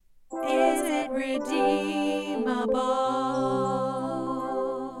Hi, I'm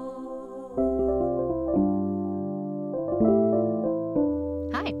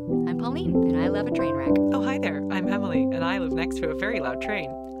Pauline, and I love a train wreck. Oh, hi there. I'm Emily, and I live next to a very loud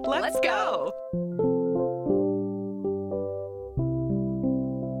train. Let's go!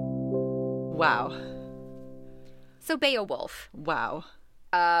 Wow. So Beowulf. Wow.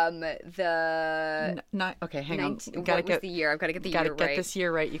 Okay, hang on. What was the year? I've got to get the year right. Gotta get this year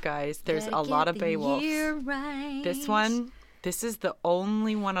right, you guys. There's a lot of Beowulf. Right. This is the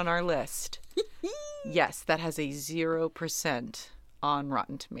only one on our list. Yes, that has a 0% on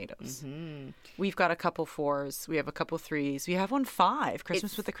Rotten Tomatoes. Mm-hmm. We've got a couple 4s. We have a couple 3s. We have one 5.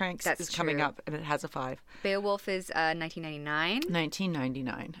 Christmas with the Cranks is coming up, and it has a 5. Beowulf is 1999.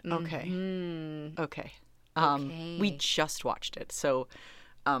 1999. Mm-hmm. Okay. We just watched it, so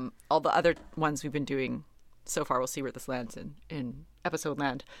all the other ones we've been doing so far, we'll see where this lands in episode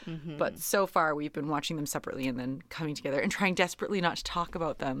land. Mm-hmm. But so far, we've been watching them separately and then coming together and trying desperately not to talk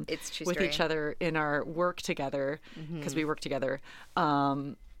about them with each other in our work together, because we work together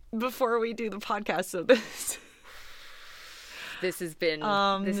before we do the podcast. So this has been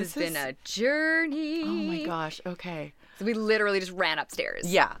a journey. Oh my gosh! Okay. So we literally just ran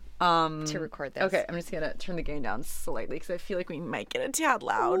upstairs. Yeah. To record this. Okay, I'm just gonna turn the gain down slightly because I feel like we might get a tad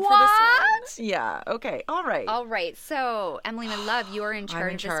loud what? for this one. Yeah. Okay. All right. So Emily, my love, you are in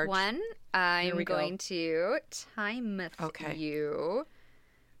charge of this one. I'm going to time you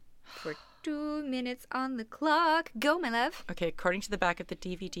for 2 minutes on the clock. Go, my love. Okay. According to the back of the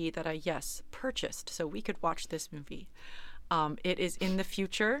DVD that I purchased so we could watch this movie, it is in the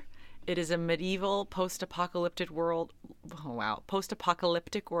future. It is a medieval post-apocalyptic world. Oh, wow.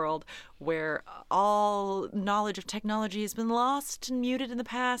 Post-apocalyptic world where all knowledge of technology has been lost and muted in the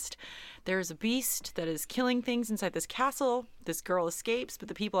past. There's a beast that is killing things inside this castle. This girl escapes, but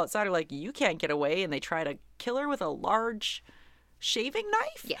the people outside are like, you can't get away. And they try to kill her with a large shaving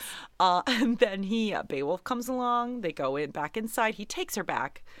knife. Yes. And then Beowulf comes along. They go back inside. He takes her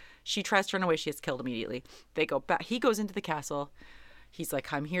back. She tries to run away. She gets killed immediately. They go back. He goes into the castle. He's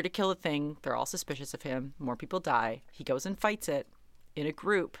like, I'm here to kill the thing. They're all suspicious of him. More people die. He goes and fights it in a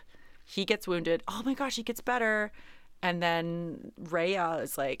group. He gets wounded. Oh my gosh, he gets better. And then Rhea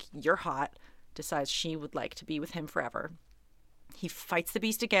is like, you're hot. Decides she would like to be with him forever. He fights the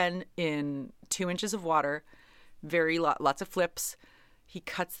beast again in 2 inches of water. Lots of flips. He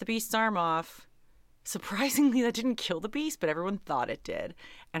cuts the beast's arm off. Surprisingly, that didn't kill the beast, but everyone thought it did.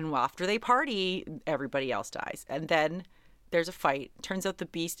 And after they party, everybody else dies. And then there's a fight. Turns out the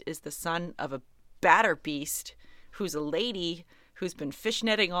beast is the son of a badder beast who's a lady who's been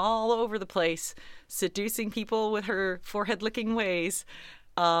fishnetting all over the place, seducing people with her forehead-licking ways.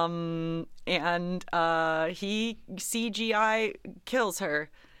 And he CGI kills her.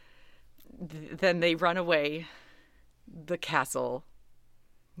 Then they run away. The castle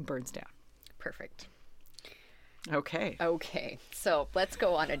burns down. Perfect. Okay. So let's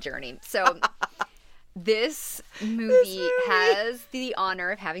go on a journey. So this movie has the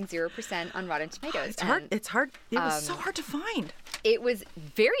honor of having 0% on Rotten Tomatoes. It's hard. It was so hard to find. It was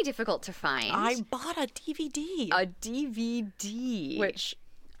very difficult to find. I bought a DVD. Which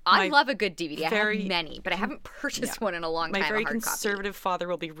I love a good DVD. I have many, but I haven't purchased one in a long time. My very conservative father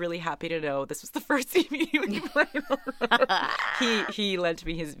will be really happy to know this was the first DVD we played. He lent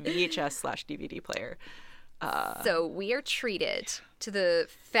me his VHS/DVD player. So we are treated to the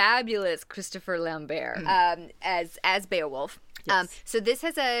fabulous Christopher Lambert as Beowulf. Yes. So this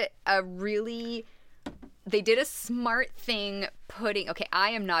has a really, they did a smart thing putting, I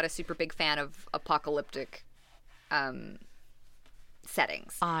am not a super big fan of apocalyptic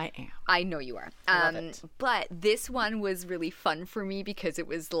settings. I am. I know you are. Love it. But this one was really fun for me because it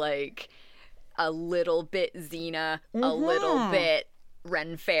was like a little bit Xena, a little bit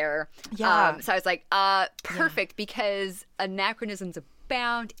Ren Fair. Yeah. So I was like, perfect, because anachronisms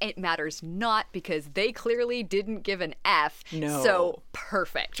abound. It matters not because they clearly didn't give an F. No. So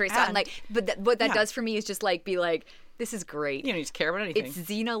perfect. Right. So I'm like, but what that does for me is just like be like, this is great. You don't need to care about anything. It's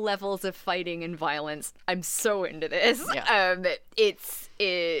Xena levels of fighting and violence. I'm so into this. Yeah. It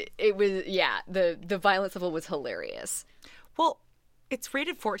was the violence level was hilarious. Well, it's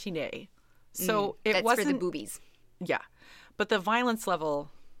rated 14A, so it wasn't that's for the boobies. Yeah. But the violence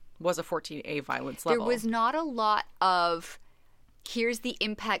level was a 14A violence level. There was not a lot of here's the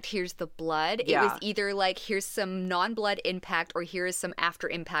impact, here's the blood. Yeah. It was either like here's some non-blood impact or here's some after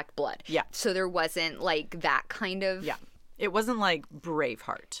impact blood. Yeah. So there wasn't like that kind of... Yeah. It wasn't like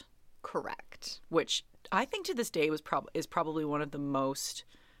Braveheart. Correct. Which I think to this day is probably one of the most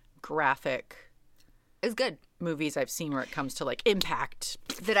graphic It was good. movies I've seen where it comes to like impact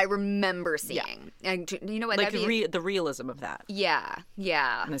that I remember seeing. Yeah. And you know what? Like the realism of that. Yeah,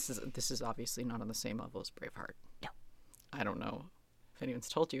 yeah. And this is obviously not on the same level as Braveheart. No. I don't know if anyone's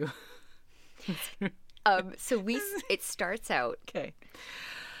told you. So it starts out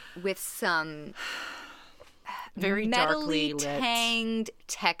with some very darkly lit, tanged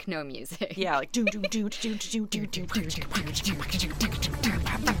techno music. Yeah, like do do do do do do do do.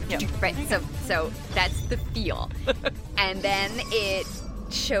 Right. So that's the feel, and then it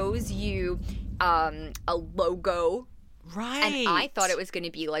shows you a logo. Right. And I thought it was going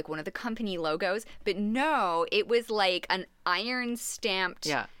to be like one of the company logos, but no, it was like an iron stamped.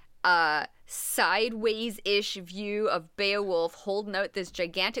 Sideways-ish view of Beowulf holding out this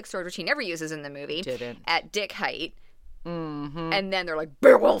gigantic sword, which he never uses in the movie. Didn't. At dick height. Mm-hmm. And then they're like,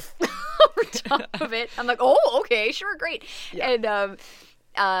 Beowulf! over top of it. I'm like, oh, okay, sure, great. Yeah.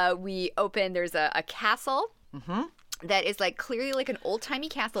 And we open, there's a castle. Mm-hmm. That is like clearly like an old-timey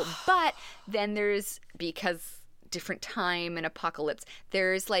castle, but then there's, because different time and apocalypse,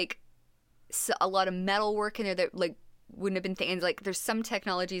 there's like a lot of metal work in there that like wouldn't have been things like there's some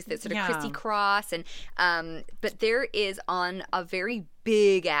technologies that sort of crisscross and but there is on a very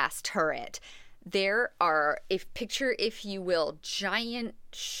big ass turret there are if you will giant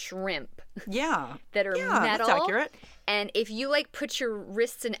shrimp that are metal. That's accurate. And if you like put your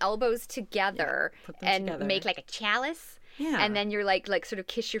wrists and elbows together make like a chalice and then you're like sort of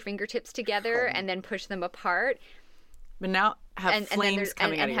kiss your fingertips together and then push them apart. But now have flames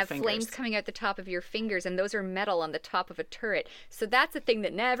coming out of your fingers. And have flames coming out the top of your fingers, and those are metal on the top of a turret. So that's a thing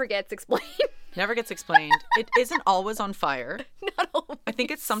that never gets explained. Never gets explained. It isn't always on fire. Not always. I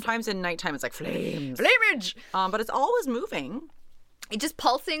think it's sometimes in nighttime it's like flames. Flamage! But it's always moving. It's just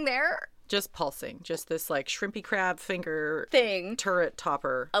pulsing there. Just pulsing. Just this like shrimpy crab finger thing. Turret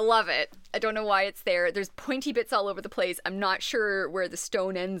topper. I love it. I don't know why it's there. There's pointy bits all over the place. I'm not sure where the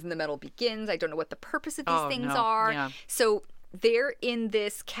stone ends and the metal begins. I don't know what the purpose of these things are. Yeah. So they're in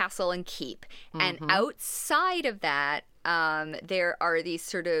this castle and keep. And outside of that, there are these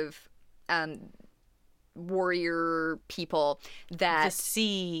sort of warrior people that... The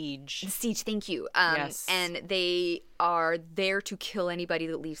siege, thank you. Yes. And they are there to kill anybody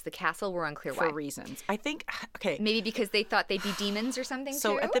that leaves the castle. We're unclear why. For reasons. I think, okay. Maybe because they thought they'd be demons or something,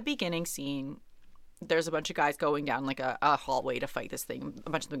 So at the beginning scene, there's a bunch of guys going down like a hallway to fight this thing. A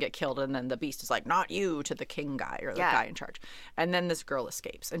bunch of them get killed, and then the beast is like, not you, to the king guy or the guy in charge. And then this girl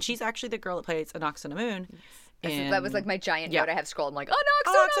escapes. And she's actually the girl that plays Anck-su-namun. That was like my giant note I have scrolled. I'm like,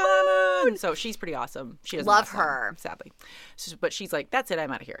 Anck-su-namun! So she's pretty awesome. She doesn't love her, sadly. But she's like, that's it,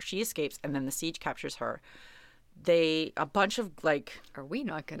 I'm out of here. She escapes, and then the siege captures her. A bunch of like... Are we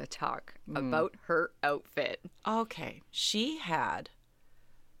not going to talk about her outfit? Okay. She had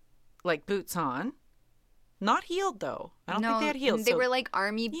like boots on. Not heeled, though. I don't think they had heels. They were like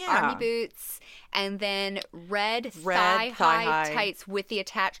army boots, and then red thigh-high tights with the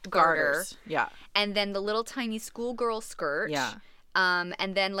attached garter. Yeah. And then the little tiny schoolgirl skirt. Yeah.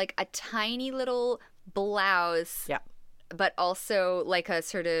 And then like a tiny little blouse. Yeah. But also like a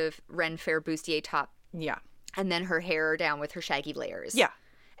sort of Ren Fair bustier top. Yeah. And then her hair down with her shaggy layers. Yeah.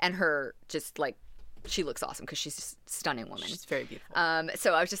 And her just like, she looks awesome because she's a stunning woman. She's very beautiful.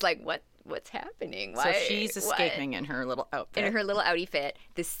 So I was just like, what's happening? Why? So she's escaping in her little outfit. In her little outie fit.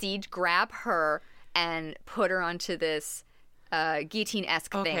 The siege grab her and put her onto this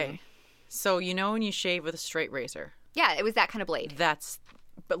guillotine-esque thing. So you know when you shave with a straight razor? Yeah, it was that kind of blade.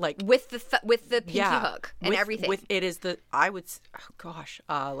 But like with the pinky hook and everything. It is like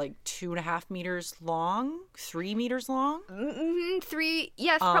 2.5 meters long, 3 meters long.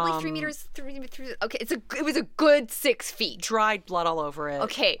 Probably 3 meters. Okay, it was a good 6 feet. Dried blood all over it.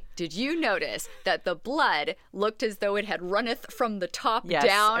 Okay, did you notice that the blood looked as though it had runneth from the top down?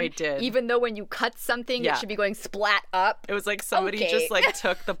 Yes, I did. Even though when you cut something, it should be going splat up. It was like somebody just like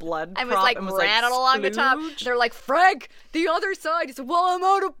took the blood and ran it along the top. They're like, Frank, the other side. He said, well, I'm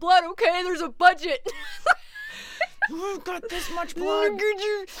out of blood. Okay, there's a budget. We've got this much blood.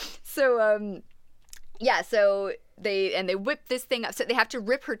 So, so they whip this thing up. So they have to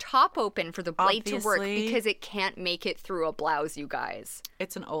rip her top open for the blade to work because it can't make it through a blouse, you guys.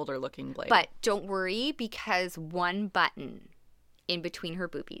 It's an older looking blade. But don't worry, because one button in between her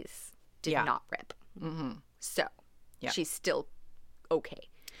boobies did not rip. Mm-hmm. So she's still okay.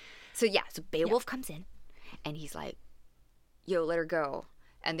 So so Beowulf comes in and he's like, yo, let her go.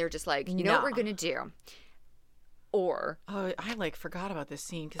 And they're just like, you know what we're going to do? Or... Oh, I forgot about this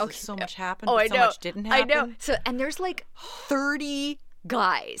scene because so much happened, but so much didn't happen. I know. So, and there's like 30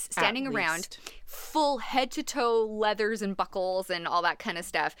 guys standing around, full head to toe leathers and buckles and all that kind of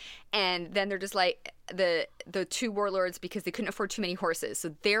stuff. And then they're just like, the two warlords because they couldn't afford too many horses,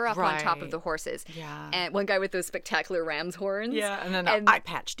 so they're up on top of Right. the horses. Yeah. And one guy with those spectacular ram's horns. Yeah, and then eye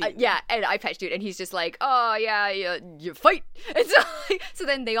patch dude. And eye patch dude, and he's just like, oh yeah, you fight. And so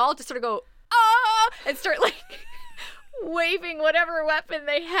then they all just sort of go ah and start like waving whatever weapon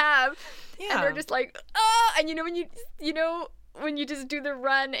they have. Yeah. And they're just like, ah, and when you just do the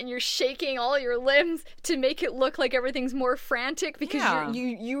run and you're shaking all your limbs to make it look like everything's more frantic because Yeah.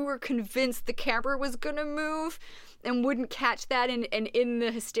 you were convinced the camera was gonna move and wouldn't catch that, and in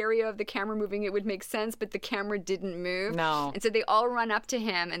the hysteria of the camera moving it would make sense, but the camera didn't move. No. And so they all run up to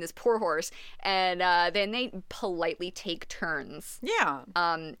him and this poor horse, and then they politely take turns Yeah.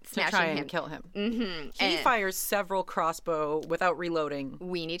 To smashing try him. and kill him. Mm-hmm. He fires several crossbow without reloading.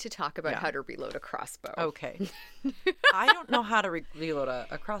 We need to talk about how to reload a crossbow. Okay. I don't know how to reload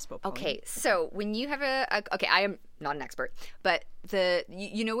a crossbow. Pauline. Okay, so when you have okay, I am not an expert, but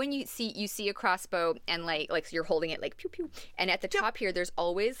you know when you see a crossbow and like so you're holding it like pew pew, and at the top here there's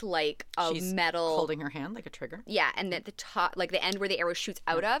always like a She's metal holding her hand like a trigger. yeah, and at the top, like the end where the arrow shoots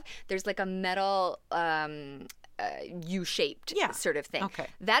out of, there's like a metal U-shaped Yeah. sort of thing. Okay.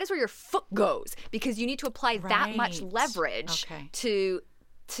 That is where your foot goes because you need to apply that much Right. leverage Okay. to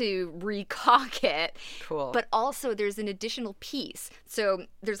recock it. Cool. But also there's an additional piece. So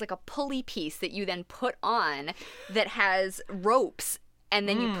there's like a pulley piece that you then put on that has ropes. And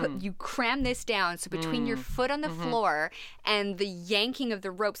then you cram this down. So between your foot on the floor and the yanking of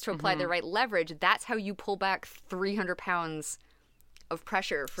the ropes to apply the right leverage, that's how you pull back 300 pounds of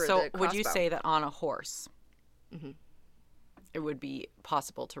pressure for the So crossbow. would you say that on a horse, it would be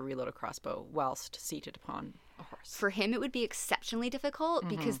possible to reload a crossbow whilst seated upon a horse? For him, it would be exceptionally difficult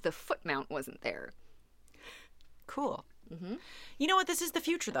because the foot mount wasn't there. Cool. You know what? This is the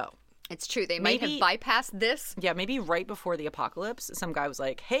future, though. It's true. They might Maybe- have bypassed this. Yeah, maybe right before the apocalypse, some guy was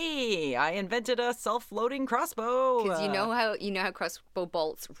like, "Hey, I invented a self-loading crossbow." Because you know how crossbow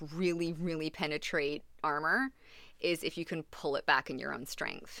bolts really, really penetrate armor is if you can pull it back in your own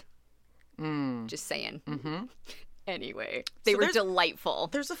strength. Just saying. Mm-hmm. Anyway, they So were there's- delightful.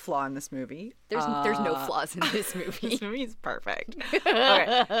 There's a flaw in this movie. There's no flaws in this movie. This movie is perfect.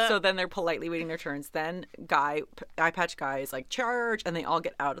 Okay, so then they're politely waiting their turns. Then eye patch guy is like, charge, and they all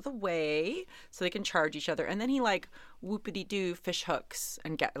get out of the way so they can charge each other. And then he like whoopity doo fish hooks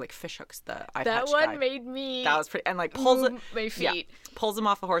the eye That patch one guy. made me That was pretty, and like pulls it, move my yeah, feet. pulls him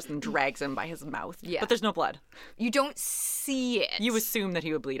off the horse and drags him by his mouth. Yeah. But there's no blood. You don't see it. You assume that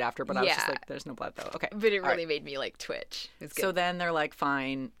he would bleed after, but I was just Yeah. like, there's no blood though. Okay, But it All right. really made me like twitch. It was good. So then they're like,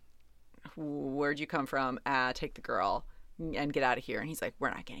 fine, where'd you come from? Take the girl and get out of here. And he's like, we're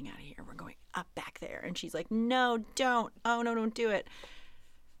not getting out of here. We're going up back there. And she's like, no, don't. Oh, no, don't do it.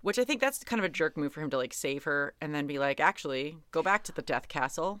 Which I think that's kind of a jerk move for him to like save her and then be like, actually, go back to the Death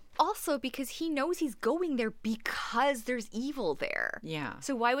Castle. also because he knows he's going there because there's evil there. Yeah.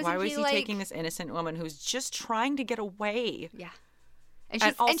 So why was he like taking this innocent woman who's just trying to get away? Yeah. And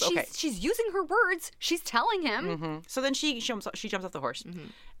And also- okay. she's using her words. She's telling him. So then she jumps off the horse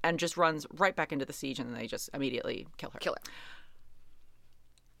and just runs right back into the siege, and then they just immediately kill her. Kill her.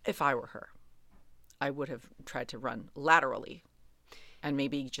 If I were her, I would have tried to run laterally and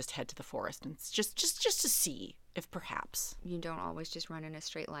maybe just head to the forest and just to see if perhaps. You don't always just run in a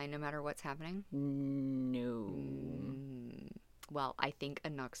straight line no matter what's happening. No. Well, I think a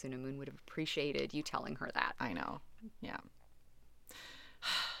Noxunamun would have appreciated you telling her that. I know. Yeah.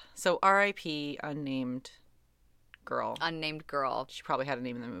 So R.I.P. unnamed girl. Unnamed girl. She probably had a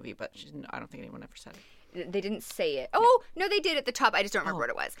name in the movie, but I don't think anyone ever said it. They didn't say it. Oh, no, they did at the top. I just don't remember what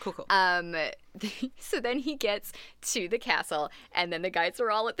it was. Cool. So then he gets to the castle, and then the guys are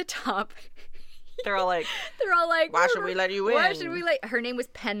all at the top. They're all like, They're all like, why should we let you Why in? should we let? Her name was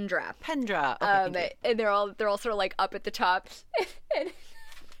Pendra. Pendra. Okay, thank you. And they're all sort of like up at the top, and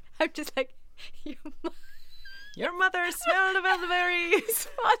I'm just like, Your mother smelled of elderberries.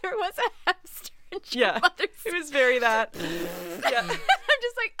 father was a hamster. And your Yeah, mother's it was very that. Yeah. I'm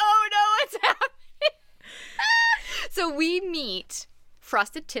just like, oh no, what's happening? So we meet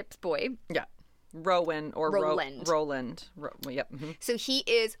Frosted Tips boy. Yeah. Rowan or Roland. Roland. Yep. So he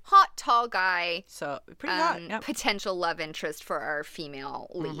is hot, tall guy. So pretty hot. Yep. Potential love interest for our female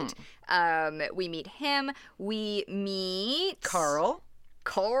lead. We meet him. We meet Carl,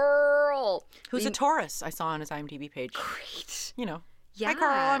 We- who's a Taurus. I saw on his IMDb page. Great. You know. Yeah. Hi,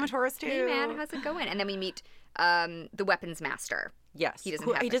 Carl. I'm a Taurus too. Hey man, how's it going? And then we meet the weapons master. Yes. He doesn't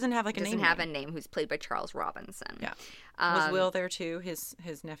Who- have he doesn't have like a doesn't name. have a name. Who's played by Charles Robinson. Yeah. Was Will there too? His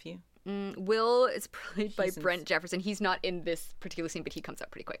nephew. Will is played by He's in- Brent Jefferson. He's not in this particular scene, but he comes out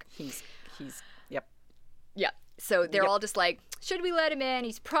pretty quick. He's. Yep. Yeah. So they're all just like, should we let him in?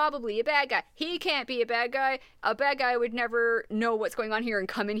 He's probably a bad guy. He can't be a bad guy. A bad guy would never know what's going on here and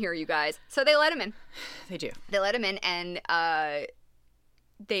come in here, you guys. So they let him in. They do. They let him in, and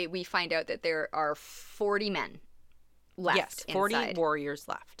we find out that there are 40 men left. Yes, 40 inside. warriors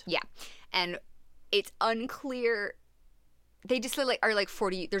left. Yeah, and it's unclear. They just are like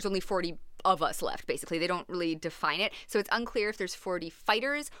 40. There's only 40 of us left, basically. They don't really define it, so it's unclear if there's 40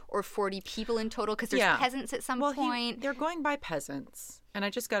 fighters or 40 people in total. Because there's peasants at some point. They're going by peasants, and I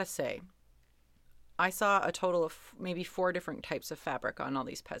just gotta say, I saw a total of maybe 4 different types of fabric on all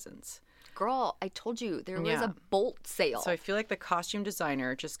these peasants. Girl, I told you there was a bolt sale. So I feel like the costume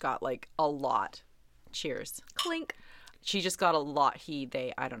designer just got like a lot. Cheers. Clink. She just got a lot.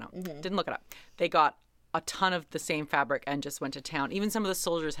 I don't know. Didn't look it up. They got a ton of the same fabric and just went to town. Even some of the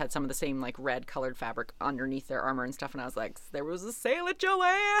soldiers had some of the same like red colored fabric underneath their armor and stuff. And I was like, there was a sale at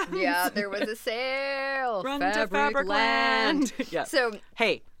Joann's. Yeah, there was a sale. Run to Fabric Land. Yeah. So,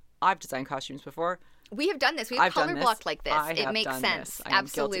 hey, I've designed costumes before. we have done this. We have color blocked like this. I It have makes done sense. this. I am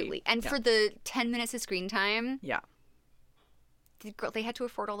Absolutely. guilty. And Yeah. for the 10 minutes of screen time, Yeah. they had to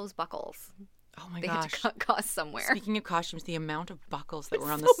afford all those buckles. Oh my They gosh. had to cut costs somewhere. Speaking of costumes, the amount of buckles that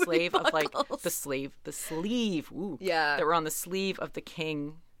were on So the many sleeve of like buckles. the sleeve, ooh, Yeah. that were on the sleeve of the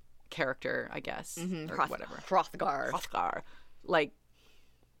king character, I guess, or whatever. Hrothgar. Hrothgar. Like,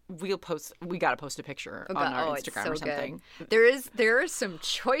 we gotta post a picture on our it's Instagram so or something. Good. There are some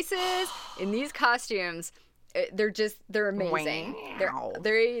choices in these costumes. They're amazing. Wow.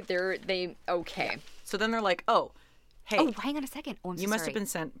 They okay. So then they're like, oh, hey, Oh, hang on a second. Oh, I'm so you must sorry. have been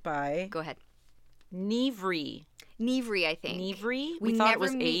sent by Go ahead. Nevri. Nevri, I think. Nevri? We thought it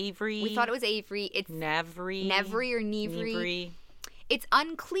was never Avery. We thought it was Avery. It's Nevri. Nevri or Nevri. Nevri. It's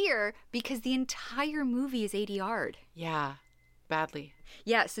unclear because the entire movie is ADR'd. Yeah, badly.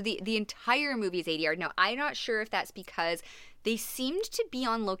 Yeah, so the entire movie is ADR'd. Now, I'm not sure if that's because they seemed to be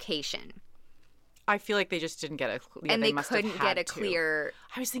on location I feel like they just didn't get a and they must have couldn't had get a to. clear.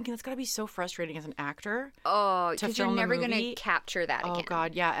 I was thinking that's got to be so frustrating as an actor. Oh, to because you're film a never going to movie. capture that Oh again.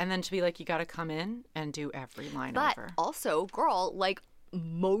 God, yeah, and then to be like, you got to come in and do every line But over. also, girl, like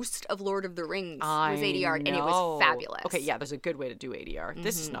most of Lord of the Rings I was ADR'd and it was know. fabulous. Okay, yeah, there's a good way to do ADR.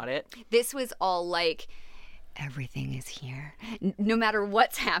 This is not it. This was all like, everything is here, no matter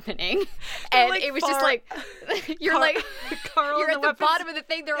what's happening, and like it was just far- like, you're like, Carl you're and at the the weapons. bottom of the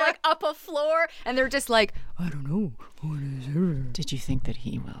thing. They're like up a floor, and they're just like, I don't know what is it. Did you think that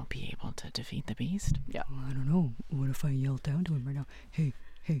he will be able to defeat the beast? Yeah. I don't know. What if I yell down to him right now? Hey,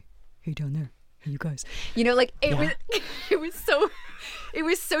 down there. Hey, you guys. You know, like it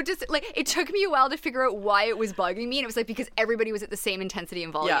was so just like it took me a while to figure out why it was bugging me, and it was like because everybody was at the same intensity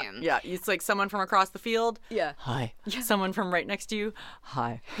and Yeah, volume. yeah. It's like someone from across the field. Yeah. Hi. Someone from right next to you.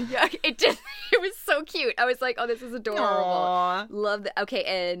 Hi. Yeah, it was so cute. I was like, oh, this is adorable. Aw. Love that. Okay,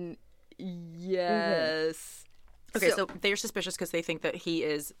 and yes. Okay, so they're suspicious because they think that he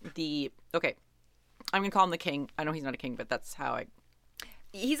is okay. I'm gonna call him the king. I know he's not a king, but that's how I.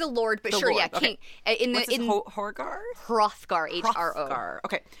 He's a lord, but The sure, lord, yeah, okay. king. In What's the his in Horgar? Hrothgar, Hro. Hrothgar.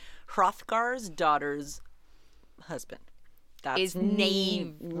 Okay, Hrothgar's daughter's husband. That's Is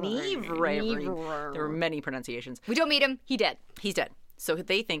Nevri. Nevri. There were many pronunciations. We don't meet him. He dead. He's dead. So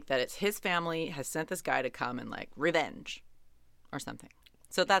they think that it's his family has sent this guy to come and like revenge or something.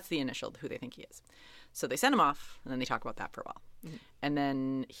 So that's the initial who they think he is. So they send him off and then they talk about that for a while. Mm-hmm. And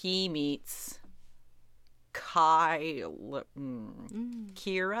then he meets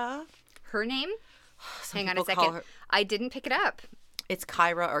Kira. Her name? Some Hang on a people call second. her- I didn't pick it up. It's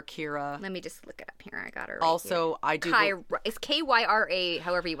Kyra or Kira. Let me just look it up here. I got her. Right Also, I do. here. Kyra. It's Kyra.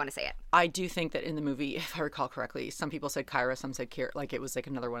 However you want to say it. I do think that in the movie, if I recall correctly, some people said Kyra, some said Kira. Like it was like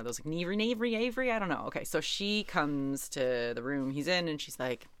another one of those like Avery. I don't know. Okay, so she comes to the room he's in, and she's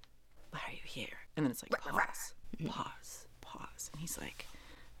like, "Why are you here?" And then it's like pause, and he's like,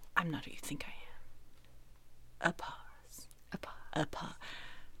 "I'm not who you think I am." A pause.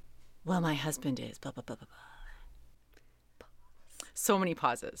 Well, my husband is blah blah blah blah blah. So many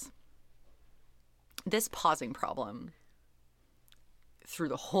pauses. This pausing problem through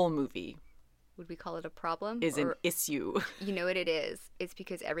the whole movie Would we call it a problem? is an Or- issue. You know what it is? It's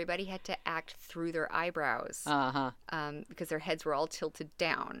because everybody had to act through their eyebrows because their heads were all tilted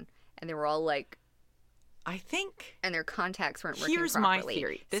down and they were all like, I think and their contacts weren't working Here's my properly.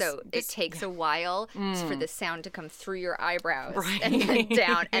 theory. So it This- takes a while for the sound to come through your eyebrows Right. and then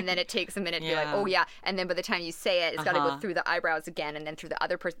down, and then it takes a minute to be like, Yeah. oh yeah, and then by the time you say it, it's got to go through the eyebrows again, and then through the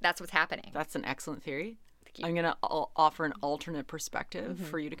other person. That's what's happening. that's an excellent theory. I'm going to offer an alternate perspective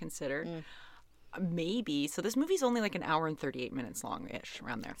for you to consider. Maybe. So this movie's only like an hour and 38 minutes long-ish,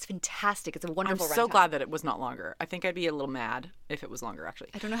 around there. It's fantastic. It's a I'm wonderful so runtime. glad that it was not longer. I think I'd be a little mad if it was longer, actually.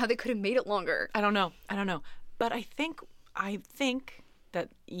 I don't know how they could have made it longer. I don't know. But I think that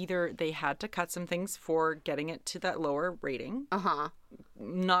either they had to cut some things for getting it to that lower rating,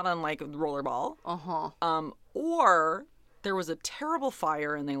 not unlike Rollerball, or there was a terrible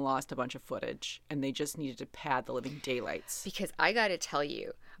fire and they lost a bunch of footage and they just needed to pad the living daylights. Because I got to tell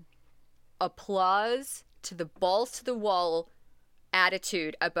you, applause to the balls to the wall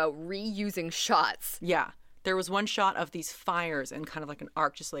attitude about reusing shots. Yeah. There was one shot of these fires and kind of like an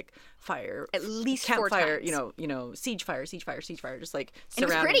arc, just like fire, At least 4 campfire, times. siege fire, just like And it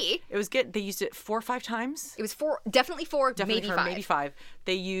was surrounding. pretty. It was good. They used it 4 or 5 times. It was definitely four, Definitely maybe for 5. maybe 5.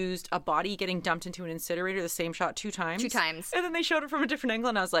 They used a body getting dumped into an incinerator, the same shot 2 times. 2 times. And then they showed it from a different angle,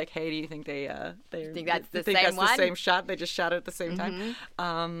 and I was like, "Hey, do you think they think that's the think same that's one? the same shot? They just shot it at the same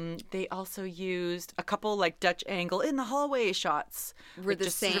time." They also used a couple like Dutch angle in the hallway shots, Were like, the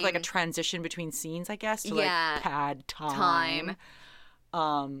just sort of like a same. transition between scenes, I guess, to Yeah. like pad time.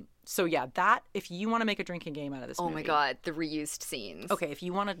 So yeah, that if you want to make a drinking game out of this Oh movie. my god, the reused scenes. Okay, if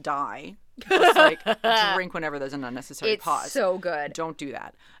you want to die, just like drink whenever there's an unnecessary It's pause. so good. Don't do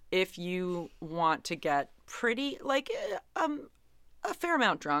that. If you want to get pretty, like, a fair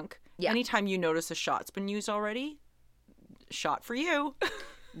amount drunk, anytime you notice a shot's been used already, shot for you.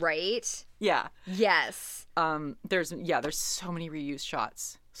 Right? Yeah. Yes. There's so many reused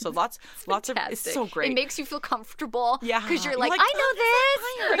shots. So lots of, it's so Fantastic. great. It makes you feel comfortable. Yeah. Because you're like, I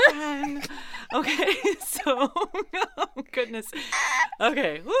know this. Okay, so, oh goodness.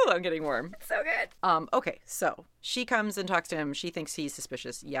 Okay, woo, I'm getting warm. So good. Okay, so she comes and talks to him. She thinks he's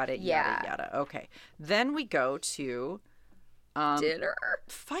suspicious. Yada, yada, yada. Okay. Then we go to Dinner.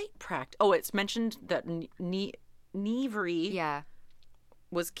 fight practice. Oh, it's mentioned that Nevri Yeah.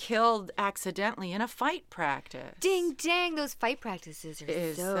 was killed accidentally in a fight practice. Ding dang, those fight practices are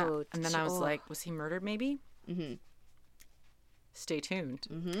Is so. and then I was like, was he murdered maybe? Mm-hmm. Stay tuned.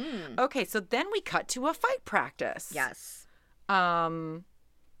 Mm-hmm. Okay, so then we cut to a fight practice. Yes.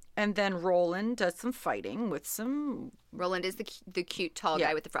 And then Roland does some fighting with some Roland is the cute tall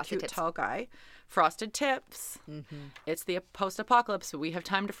guy with the frosted cute tips. tall guy. Frosted tips. Mm-hmm. It's the post-apocalypse, so we have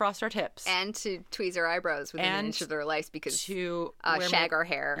time to frost our tips. And to tweeze our eyebrows within an inch of their life because to shag our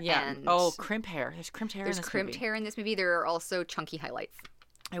hair. Yeah. And crimp hair. There's crimped hair there's in this crimped movie. hair in this movie. There are also chunky highlights.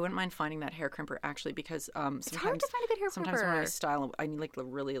 I wouldn't mind finding that hair crimper actually because sometimes It's hard to find a good hair sometimes when I crimper. style I need like the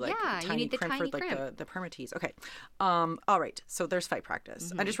really like Yeah, you tiny need the crimp tiny for like crimp. the permatease. Okay. All right. So there's fight practice.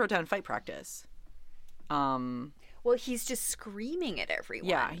 Mm-hmm. I just wrote down fight practice. Well, he's just screaming at everyone.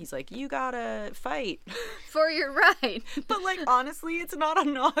 Yeah, he's like, you gotta fight. For your right. But like honestly, it's not a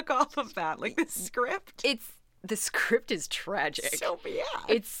knockoff of that. Like the script. The script is tragic. So bad.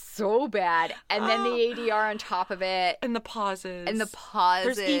 It's so bad. And then the ADR on top of it. And the pauses. And the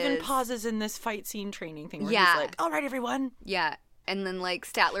pauses. There's even pauses in this fight scene training thing where Yeah. he's like, all right, everyone. Yeah. And then like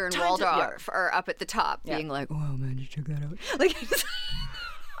Statler and Time to- Waldorf are up at the top being like, Wow, man, you check that out. like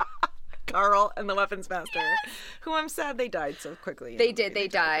Carl and the weapons master, who I'm sad they died so quickly. they did. They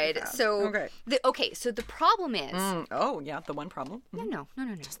died. fast. So Okay. So the problem is Oh yeah, the one problem. no.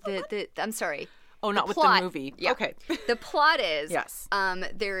 I'm sorry. Oh, not with plot- the movie. yeah. Okay. The plot is Yes.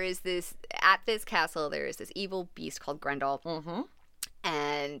 there is at this castle there is this evil beast called Grendel. Mm-hmm.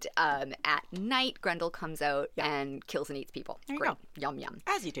 And at night, Grendel comes out and kills and eats people. There you Great. go. Yum, yum.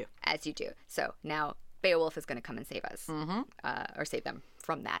 As you do. As you do. So now Beowulf is going to come and save us, or save them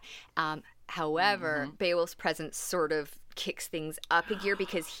from that. However, Beowulf's presence sort of kicks things up a gear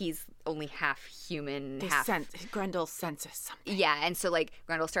because he's only half human, half... Grendel senses something. Yeah, and so like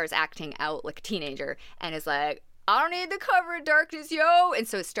Grendel starts acting out like a teenager and is like, I don't need the cover of darkness, yo! And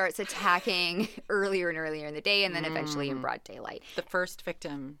so it starts attacking earlier and earlier in the day and then eventually in broad daylight. The first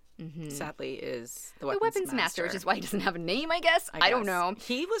victim, sadly, is the The weapons master, which is why he doesn't have a name, I guess. I don't know.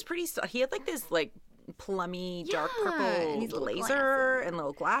 He was pretty. He had like this like plummy dark Yeah, purple and these little laser and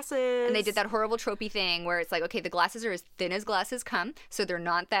little glasses. And they did that horrible tropey thing where it's like, okay, the glasses are as thin as glasses come, so they're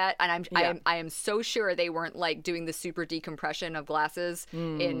not that. And I am so sure they weren't like doing the super decompression of glasses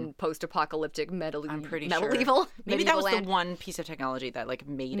in post-apocalyptic medieval. I'm pretty medieval, sure. Maybe that medieval was land. the one piece of technology that like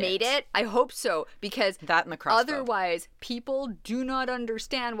made it. I hope so, because That and the crossbow. otherwise people do not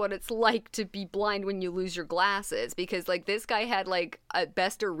understand what it's like to be blind when you lose your glasses. Because like this guy had like at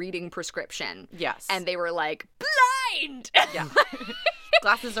best a reading prescription. Yes. And they were like, blind. Yeah.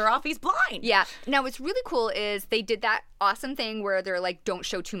 Glasses are off. He's blind. Yeah. Now, what's really cool is they did that awesome thing where they're like, don't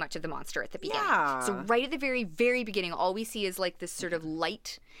show too much of the monster at the beginning. Yeah. So right at the very, very beginning, all we see is like this sort of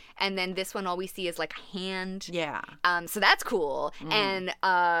light. And then this one, all we see is like a hand. Yeah. So that's cool. And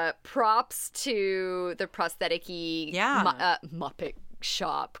props to the prosthetic-y Muppet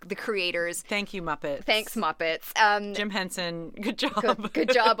shop, the creators. Thank you, Muppets. Thanks, Muppets. Jim Henson, good job.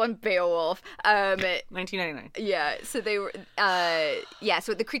 Good job on Beowulf. 1999. Yeah, so they were,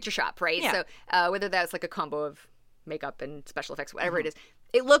 so the creature shop, right? Yeah. So whether that's like a combo of makeup and special effects, whatever it is,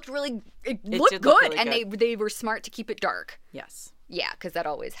 it looked really, it looked did good, look really and good. they were smart to keep it dark. Yes. Yeah, because that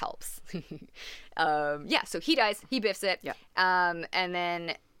always helps. So he dies, he biffs it. Yeah. And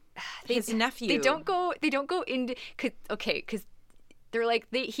then His nephew. They don't go into, because they're like,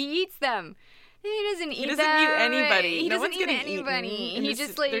 he eats them. He doesn't eat doesn't them. eat anybody. He No doesn't one's eat getting anybody. eaten. He And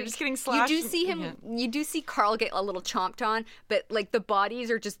just they're just getting slashed. You do see him. Yeah. You do see Carl get a little chomped on, but like the bodies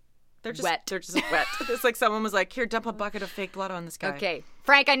are just wet. They're just wet. It's like someone was like, here, dump a bucket of fake blood on this guy. Okay,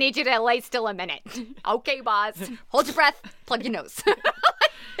 Frank, I need you to lay still a minute. Okay, boss. Hold your breath. Plug your nose.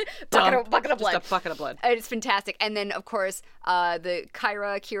 bucket of blood. Just a bucket of blood. It's fantastic. And then, of course, the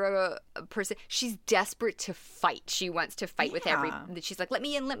Kira person, she's desperate to fight. She wants to fight with she's like, let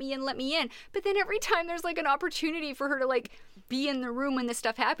me in, let me in, let me in. But then every time there's like an opportunity for her to like be in the room when this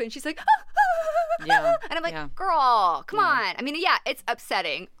stuff happens, she's like, Yeah. and I'm like, girl, come on. I mean, yeah, it's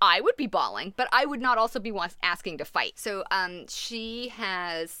upsetting. I would be bawling, but I would not also be asking to fight. So she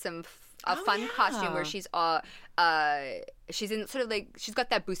has a fun costume where she's in sort of like, she's got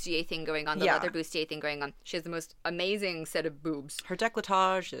that bustier thing going on, the leather bustier thing going on. She has the most amazing set of boobs. Her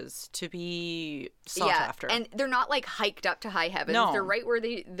décolletage is to be sought after. And they're not like hiked up to high heavens. No. They're right where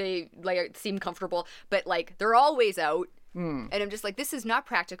they like seem comfortable, but like they're always out. And I'm just like, this is not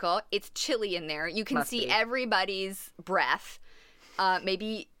practical. It's chilly in there. You can see everybody's breath.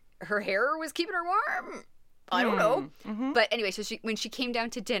 Maybe her hair was keeping her warm. I don't know. Mm-hmm. But anyway, so when she came down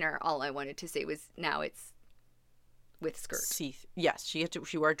to dinner, all I wanted to say was, now it's with skirt. Yes,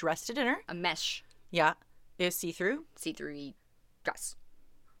 she wore a dress to dinner. A mesh Yeah. It was see-through. see-through dress.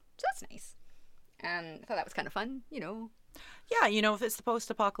 So that's nice. And I thought that was kind of fun, you know. Yeah, you know, if it's the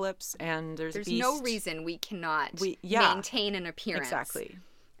post-apocalypse and there's There's beast, no reason we cannot maintain an appearance. Exactly.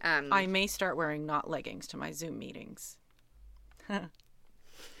 Um, I may start wearing not leggings to my Zoom meetings. Am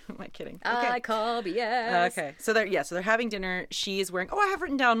I kidding? Okay. I call BS. Okay. So they're having dinner. She is wearing, I have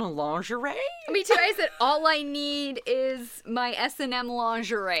written down lingerie. Me too. I said all I need is my S&M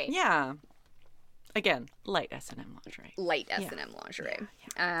lingerie. Yeah. Again, light S&M lingerie. Light S&M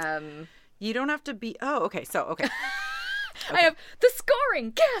lingerie. You don't have to be, okay. I have the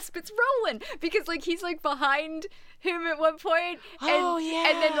scoring. Gasp, it's rolling. Because like he's like behind him at one point.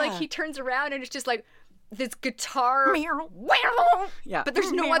 And then like he turns around and it's just like this guitar. Yeah. But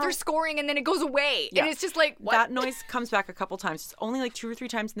there's no other scoring and then it goes away. Yeah. And it's just like, what? That noise comes back a couple times. It's only like 2 or 3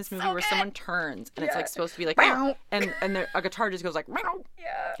 times in this movie where good. someone turns and it's like supposed to be like, Meow. and a guitar just goes like,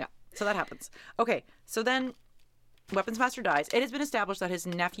 yeah. So that happens. Okay. So then Weapons Master dies. It has been established that his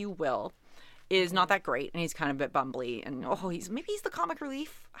nephew Will is not that great and he's kind of a bit bumbly and maybe he's the comic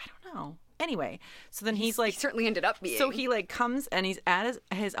relief. I don't know. Anyway, so then he's like, he certainly ended up being. so he like comes and he's at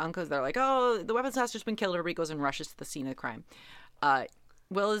his uncle's. They're like, oh, the Weapons Master's been killed. Everybody goes and rushes to the scene of the crime.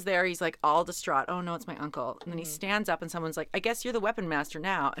 Will is there. He's like all distraught. Oh no, it's my uncle. And then he stands up and someone's like, I guess you're the Weapon Master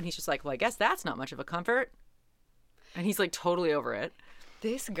now. And he's just like, well, I guess that's not much of a comfort. And he's like totally over it.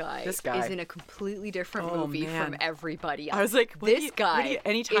 This guy is in a completely different movie from everybody else. I was like, this guy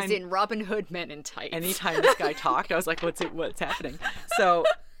is in Robin Hood Men in Tights. Anytime this guy talked, I was like, what's happening?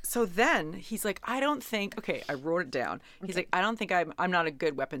 So then he's like, I don't think. Okay, I wrote it down. He's like, I don't think I'm not a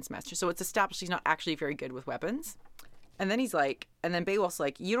good weapons master. So it's established he's not actually very good with weapons. And then he's like, and then Beowulf's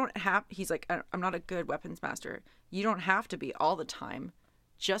like, you don't have. He's like, I'm not a good weapons master. You don't have to be all the time,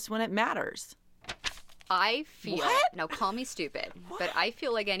 just when it matters. I feel now call me stupid, but I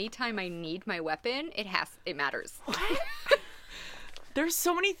feel like anytime I need my weapon, it matters. What? There's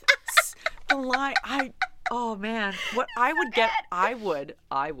so many the line oh man, what I would get I would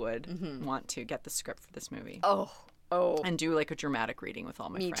want to get the script for this movie. Oh. And do like a dramatic reading with all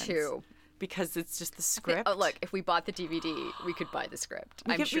my friends. Me too. Because it's just the script. Oh, look, if we bought the DVD, we could buy the script.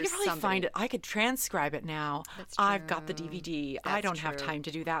 We could probably find it. I could transcribe it now. That's true. I've got the DVD. I don't have time to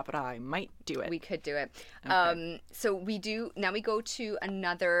do that, but I might do it. We could do it. Okay. So we do. Now we go to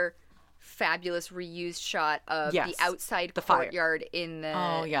another fabulous reused shot of the outside courtyard in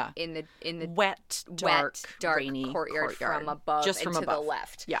the in the wet, dark, rainy courtyard from above, just from and above. To the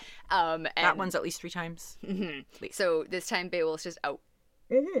left. Yeah. And that one's at least 3 times. So this time Beowulf's just out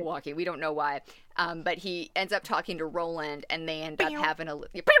walking. We don't know why. But he ends up talking to Roland, and they end up having a...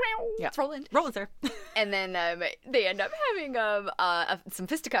 Yeah. It's Roland. Roland's there. And then they end up having some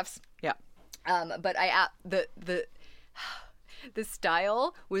fisticuffs. Yeah. But the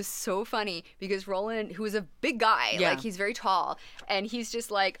style was so funny because Roland, who is a big guy, Yeah. like he's very tall, and he's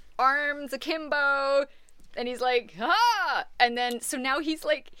just like arms akimbo, and he's like, ah! And then, so now he's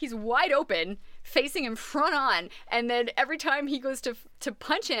wide open, facing him front on, and then every time he goes to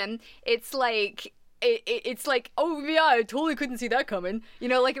punch him, it's like, it's like, oh yeah, I totally couldn't see that coming. You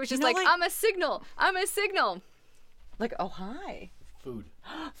know, like it was just like, I'm a signal. Like, oh, hi. Food.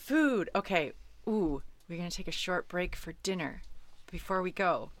 Food. Okay. Ooh, we're going to take a short break for dinner. Before we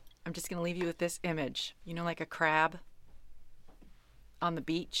go, I'm just going to leave you with this image. You know, like a crab on the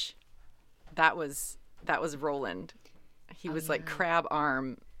beach? That was Roland. He was like crab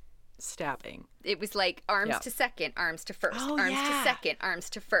arm stabbing. It was like arms Yeah. to second, arms to first, Oh, arms yeah. to second, arms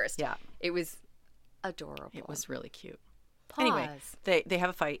to first. Yeah. It was adorable. It was really cute. Pause. Anyway, they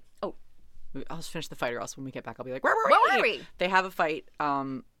have a fight. Oh. I'll just finish the fight, or else when we get back, I'll be like, where were Where were we? They have a fight.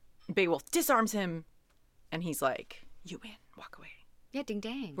 Beowulf disarms him, and he's like, you win. Walk away. Yeah, ding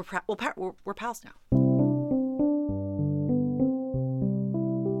dang. We're pals now.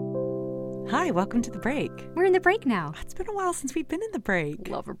 Hi, welcome to the break. We're in the break now. It's been a while since we've been in the break.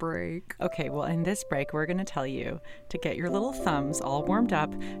 Love a break. Okay, well, in this break, we're going to tell you to get your little thumbs all warmed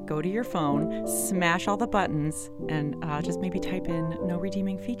up, go to your phone, smash all the buttons, and just maybe type in no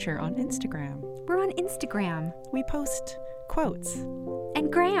redeeming feature on Instagram. We're on Instagram We post quotes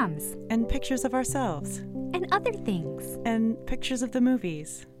and grams and pictures of ourselves and other things and pictures of the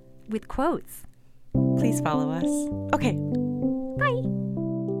movies. with quotes. Please follow us. Okay. Bye.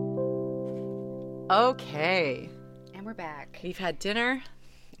 Okay. And we're back. We've had dinner.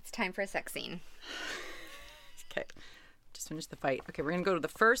 It's time for a sex scene. Okay. Just finished the fight. Okay, we're going to go to the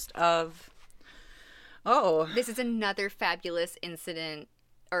first of... Oh. This is another fabulous incident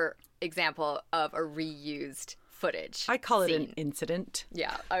or example of a reused footage. I call it an scene. incident.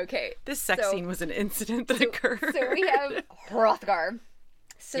 Yeah, okay. This sex So- scene was an incident that occurred. So we have Hrothgar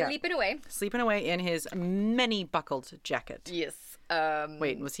Yeah. sleeping away. Sleeping away in his many-buckled jacket. Yes.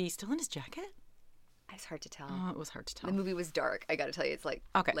 Wait, was he still in his jacket? It's hard to tell. Oh, it was hard to tell. The movie was dark. I got to tell you, it's like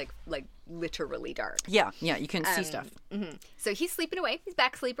Okay. like literally dark. Yeah, you can see stuff. So he's sleeping away. He's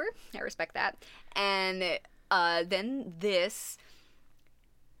back sleeper. I respect that. And then this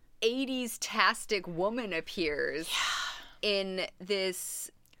 80s-tastic woman appears in this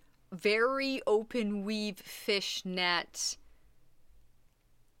very open weave fishnet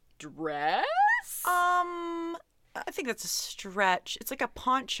dress. I think that's a stretch. It's like a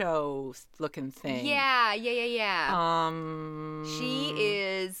poncho looking thing. Yeah. She Mm.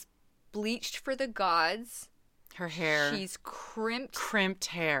 is bleached for the gods. Her hair. She's crimped crimped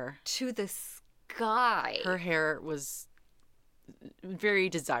hair. to the sky. Her hair was very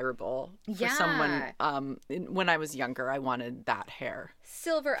desirable for Yeah. someone. When I was younger, I wanted that hair.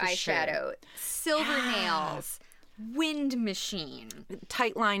 Silver For sure. eyeshadow, silver nails, wind machine,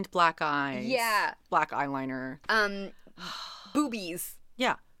 Tight-lined black eyes. Yeah. Black eyeliner. boobies.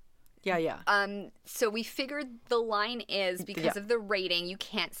 Yeah. So we figured the line is because Yeah. of the rating, you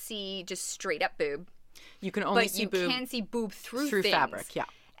can't see just straight up boob, You can only but see you boob can see boob through things. fabric. Yeah.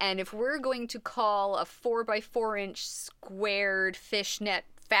 And if we're going to call a 4x4-inch squared fishnet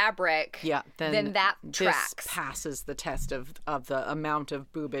fabric, Yeah, then that this tracks. passes the test of the amount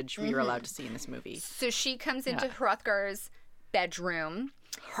of boobage we are allowed to see in this movie. So she comes into Hrothgar's bedroom.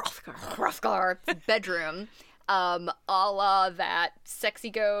 Hrothgar. Hrothgar's bedroom. A la that sexy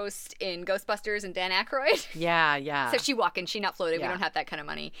ghost in Ghostbusters and Dan Aykroyd. Yeah. So she walking, she not floating. Yeah. We don't have that kind of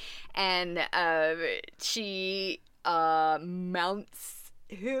money. And she mounts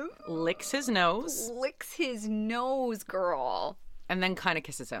him, licks his nose licks his nose, girl, and then kind of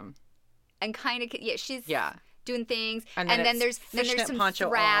kisses him. and kind of she's Yeah. doing things. And And then then it's there's fishnet some poncho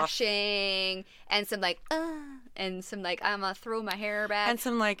off. thrashing and some like and some like I'm gonna throw my hair back. And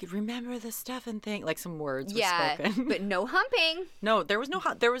some like remember the Stefan thing, like some words yeah, were spoken. but no humping no, there was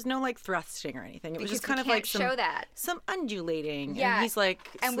no like thrusting or anything. It was because just kind we of can't like some show that. some undulating. Yeah. And he's like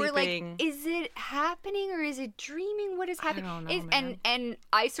And sleeping. we're like, is it happening or is it dreaming? What is happening? don't know, man. And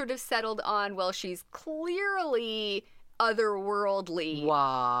I sort of settled on, well, she's clearly otherworldly.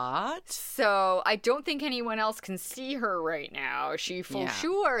 What? So I don't think anyone else can see her right now. She for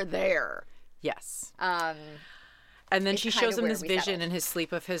sure there. Yes. It's And then she kinda shows him where this we vision settled. in his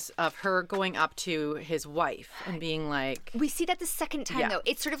sleep of her going up to his wife and being like, We see that the second time Yeah. though.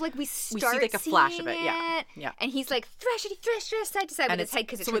 It's sort of like we start like a flash of seeing it, yeah. it, Yeah. And he's like thrash side to side with his head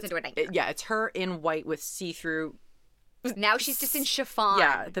because it so turns into a nightmare. yeah, it's her in white with see-through Now she's just in chiffon.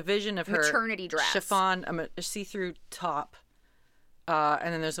 Yeah, the vision of her Maternity dress. chiffon, a see-through top,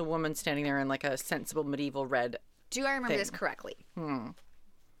 and then there's a woman standing there in like a sensible medieval red. Do I remember this correctly?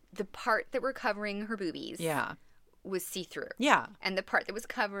 The part that were covering her boobies Yeah. was see-through. Yeah. And the part that was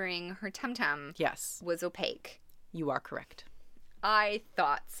covering her tum-tum Yes, was opaque. you are correct. I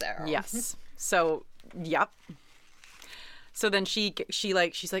thought so. Yes. So, yep. So then she's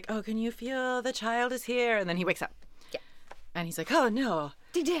like, oh, can you feel the child is here? And then he wakes up. Yeah. And he's like, oh no.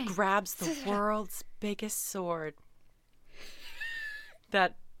 Ding-ding. Grabs the world's biggest sword.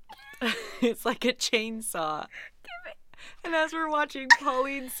 That it's like a chainsaw. And as we're watching,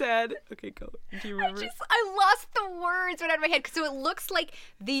 Pauline said, okay, go. Do you remember? I lost the words right out of my head. So it looks like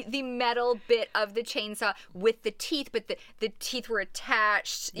the metal bit of the chainsaw with the teeth, but the teeth were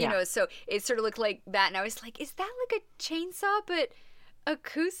attached, you Yeah. know, so it sort of looked like that. And I was like, is that like a chainsaw but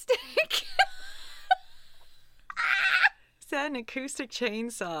acoustic? Is that an acoustic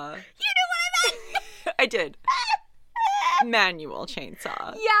chainsaw? You know what I meant? I did. Manual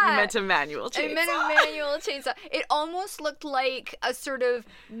chainsaw. Yeah. You meant a manual chainsaw. I meant a manual chainsaw. It almost looked like a sort of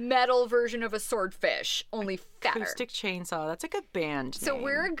metal version of a swordfish, only fatter. Acoustic chainsaw. That's a good band So name.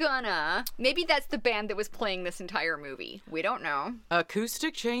 we're gonna... Maybe that's the band that was playing this entire movie. We don't know.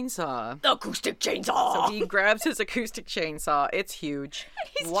 Acoustic chainsaw. Acoustic chainsaw! So he grabs his acoustic chainsaw. It's huge.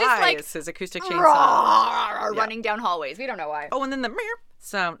 He's just Why like, is his acoustic chainsaw? running down hallways. We don't know why. Oh, and then the meow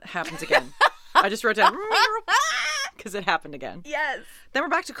sound happens again. I just wrote down because it happened again. Yes. Then we're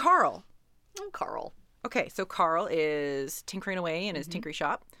back to Carl. Oh, Carl. Okay, so Carl is tinkering away in his Mm-hmm. tinkery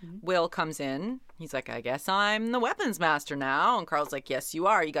shop. Will comes in. He's like, I guess I'm the weapons master now. And Carl's like, yes, you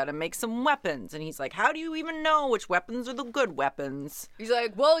are. You got to make some weapons. And he's like, how do you even know which weapons are the good weapons? He's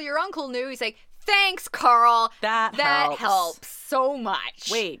like, well, your uncle knew. He's like, thanks, Carl. That helps. helps so much.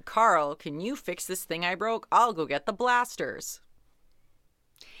 Wait, Carl, can you fix this thing I broke? I'll go get the blasters.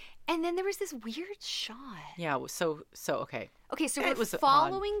 And then there was this weird shot. Yeah, so okay. Okay, so It we're was odd.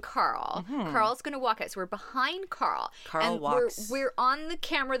 following Carl. Carl's going to walk out. So we're behind Carl. Carl and walks. We're on the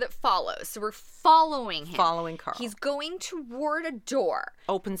camera that follows. So we're following him. Following Carl. He's going toward a door.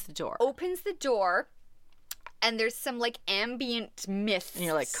 Opens the door. Opens the door. And there's some like ambient mist. And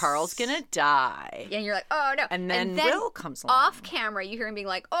you're like, Carl's gonna die. And you're like, oh no. And then Will comes along. Off camera, you hear him being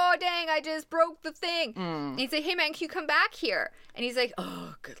like, oh dang, I just broke the thing. Mm. And he's like, hey man, can you come back here? And he's like,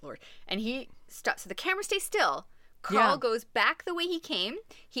 oh good lord. And he stops. So the camera stays still. Carl Yeah. goes back the way he came.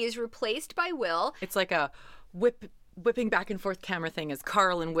 He is replaced by Will. It's like a whipping back and forth camera thing as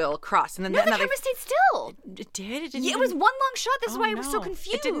Carl and Will cross. And then No, the another... camera stayed still. It did? It didn't Yeah, even... it was one long shot. That's Oh, why I was so no.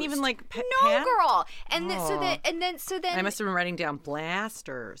 confused. It didn't even, like, no, pan? girl. And then so Oh. then I must have been writing down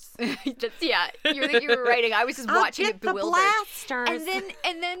blasters. yeah, you were writing. I was just watching get it the bewildered. blasters.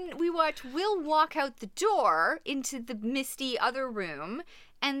 And then we watch Will walk out the door into the misty other room,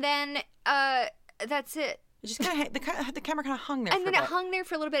 and then that's it. It just kind of the camera kind of hung there. And for then a it bit. hung there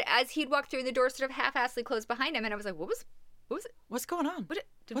for a little bit as he'd walked through, and the door sort of half-assedly closed behind him. And I was like, what was it? What's going on?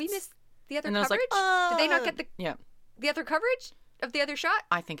 Did we miss the other And I was coverage? like, Did they not get Yeah, the other coverage of the other shot?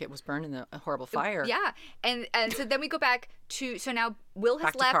 I think it was burned in a horrible fire. Yeah, and so then we go back to, so now Will has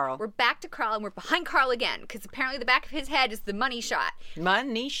Back to left. Carl. We're back to Carl, and we're behind Carl again because apparently the back of his head is the money shot.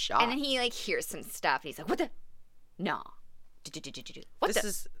 Money shot. And then he like hears some stuff, and he's like, "What the? Nah. What this the?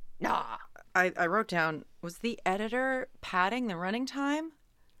 is. Nah. I wrote down. Was the editor padding the running time?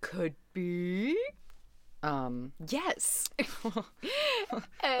 Could be. Yes.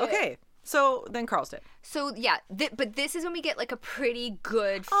 Okay. So then Carl's dead. So yeah, but this is when we get like a pretty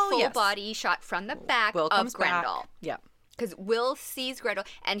good Oh, full yes. body shot from the back Will of comes Grendel. back. Yeah. Because Will sees Grendel,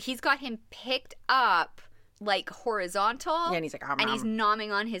 and he's got him picked up like horizontal. Yeah, and he's like, and he's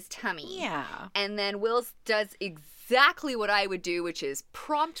nomming on his tummy. Yeah. And then Will does exactly what I would do, which is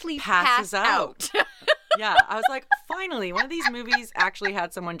promptly Passes pass out. Yeah. I was like, finally, one of these movies actually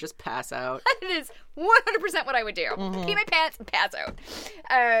had someone just pass out. It is 100% what I would do. Pee my pants and pass out.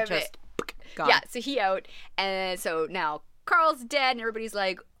 Just gone. yeah, so he out. And so now Carl's dead, and everybody's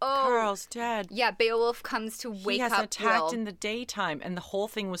like, oh. Carl's dead. Yeah, Beowulf comes to wake He has up attacked Will. in the daytime, and the whole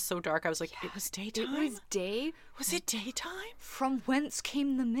thing was so dark. I was like, it was daytime? It was day. Was it daytime? From whence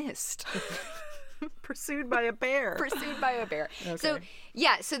came the mist? Pursued by a bear. Pursued by a bear. So, Okay.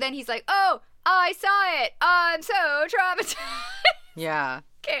 yeah, so then he's like, oh, I saw it. I'm so traumatized. Yeah.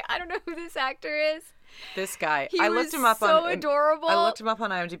 Okay, I don't know who this actor is. This guy. He I was looked him up so on adorable. I looked him up on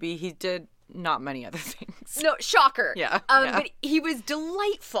IMDb. He did not many other things. No, shocker. Yeah, yeah. But he was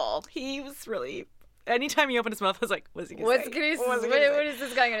delightful. He was really. Anytime he opened his mouth, I was like, "What's he gonna What say? is What's he gonna say?"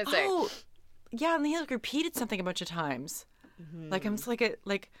 this guy gonna say? Oh, yeah, and he like repeated something a bunch of times. Like I'm just like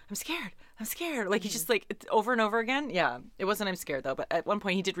I'm scared. I'm scared. Like, he's just like, it's over and over again. Yeah. It wasn't I'm scared, though. But at one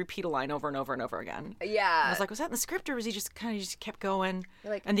point, he did repeat a line over and over and over again. Yeah. I was like, was that in the script or was he just kind of just kept going?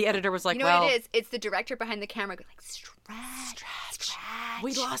 Like, and the editor was like, you know well, what it is? It's the director behind the camera going like, stretch.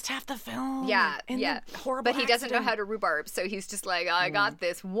 we lost half the film. Yeah, in yeah. the horrible But he doesn't know accident." how to rhubarb, so he's just like, I got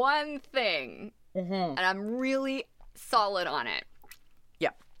this one thing, and I'm really solid on it.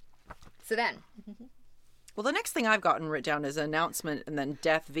 Yeah. So then, Well, the next thing I've gotten written down is announcement and then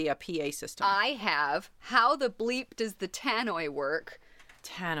death via PA system. I have how the bleep does the tannoy work?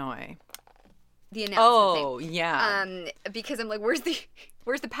 Tannoy. The announcement Oh, thing. yeah. Because I'm like, where's the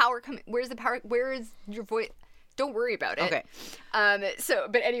power coming? Where's the power? Where is your voice? Don't worry about it. Okay.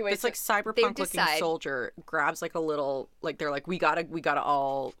 But anyway, This like cyberpunk looking soldier grabs like a little, like they're like, we gotta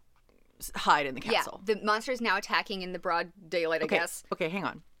all hide in the castle. Yeah, the monster is now attacking in the broad daylight, Okay. I guess. Okay, hang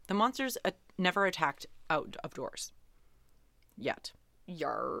on. The monsters never attacked out of doors. Yet.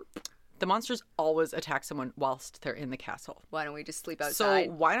 Yarp. The monsters always attack someone whilst they're in the castle. Why don't we just sleep So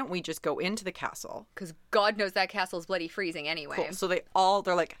outside? why don't we just go into the castle? Because God knows that castle's bloody freezing anyway. Cool. So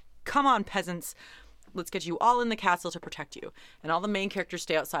they're like, come on, peasants. Let's get you all in the castle to protect you. And all the main characters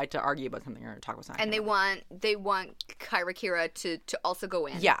stay outside to argue about something or talk about something. And they want Kyra Kira to also go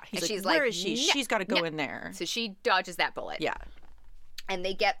in. Yeah. And He's she's like, where like, is she? "No, She's got to go no." in there. So she dodges that bullet. Yeah. And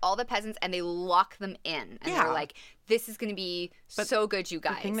they get all the peasants and they lock them in. And Yeah. they're like, this is going to be so good, you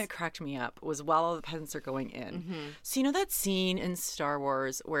guys. The thing that cracked me up was while all the peasants are going in. So you know that scene in Star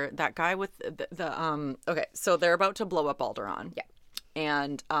Wars where that guy with the okay, so they're about to blow up Alderaan. Yeah.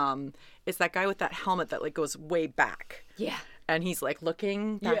 And it's that guy with that helmet that like goes way back. Yeah. And he's like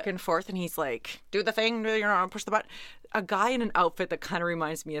looking back and forth and he's like, do the thing, push the button. A guy in an outfit that kind of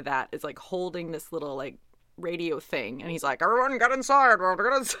reminds me of that is like holding this little like radio thing and he's like, everyone get inside. And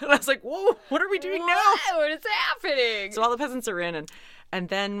I was like, whoa, what are we doing now? What is happening? So all the peasants are in and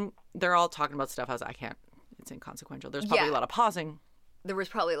then they're all talking about stuff. I was like, I can't, it's inconsequential. There's probably a lot of pausing. There was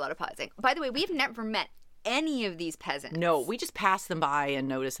probably a lot of pausing. By the way, we've never met any of these peasants. No, we just passed them by and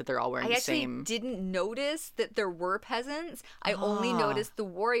noticed that they're all wearing I the actually same. didn't notice that there were peasants. I only noticed the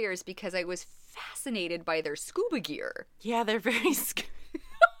warriors because I was fascinated by their scuba gear. Yeah, they're very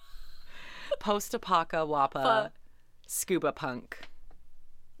post-apoca wappa scuba punk.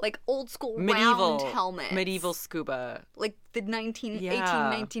 Like old school Medieval round helmets. Medieval scuba. Like the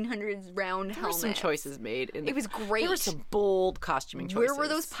 1900s round There were helmets. some choices made. It was great. There were some bold costuming choices. Where were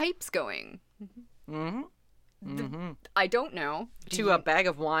those pipes going? Mm-hmm. I don't know. To a bag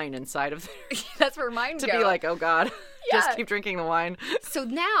of wine inside of there. That's where mine To go. be like, oh God, Yeah. just keep drinking the wine. So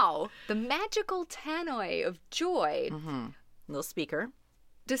now, the magical tannoy of joy Little speaker.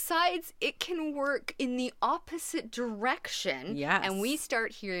 decides it can work in the opposite direction. Yes. And we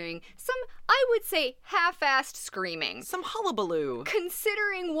start hearing some, I would say, half-assed screaming. Some hullabaloo.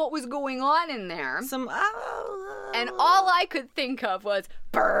 Considering what was going on in there. Some And all I could think of was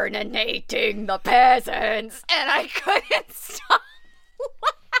burninating the peasants. And I couldn't stop.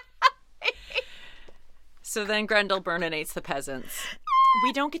 So then Grendel burninates the peasants.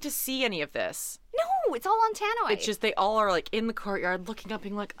 We don't get to see any of this. No, it's all on tannoy. It's just they all are like in the courtyard looking up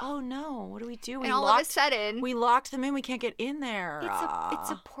being like, oh no, what do we do? and all of a sudden, we locked them in. We can't get in there.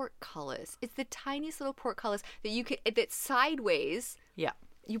 it's a portcullis. It's the tiniest little portcullis that you can, that's sideways. Yeah.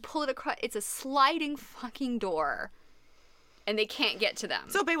 You pull it across. It's a sliding fucking door. And they can't get to them.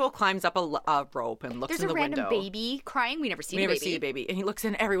 So Beowulf climbs up a rope and looks There's in a the random window. baby crying. We never see We the never baby. see the baby. And he looks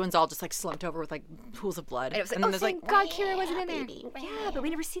in, everyone's all just like slumped over with like pools of blood. And it was like, then oh, there's thank like, God Kira wasn't in there. Yeah, but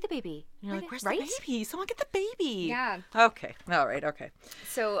we never see the baby. and you're like, where's right? the baby? Someone get the baby. Yeah. Okay. All right. Okay.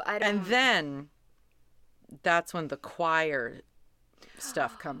 So I don't And then that's when the choir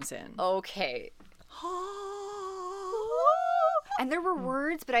stuff comes in. Okay. And there were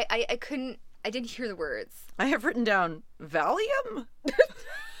words, but I couldn't, I didn't hear the words. I have written down Valium,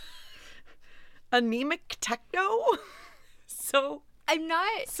 anemic techno. So I'm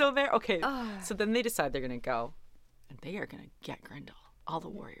not. they're okay. So then they decide they're gonna go, and they are gonna get Grendel, all the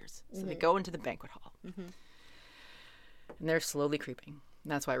warriors. So they go into the banquet hall, and they're slowly creeping.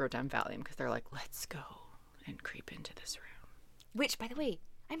 And that's why I wrote down Valium, because they're like, let's go and creep into this room. Which, by the way,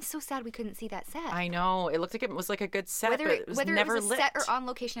 I'm so sad we couldn't see that set. I know it looked like it was like a good set, whether but it was never it was a lit. set or on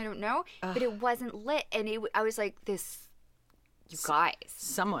location, I don't know. But it wasn't lit, and I was like, "This, you guys,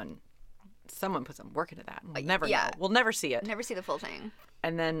 Someone put some work into that. We'll never yeah. know. We'll never see it. never see the full thing."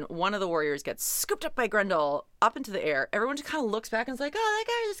 And then one of the warriors gets scooped up by Grendel up into the air. Everyone just kind of looks back and is like, oh, that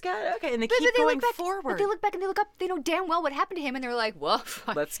guy just got it. Okay. And they keep But going look back, forward. But they look back and they look up. They know damn well what happened to him, and they're like, "Well,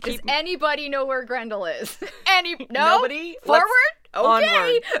 fuck, Let's does keep- anybody know where Grendel is? No, Nobody? Forward? Let's- Okay,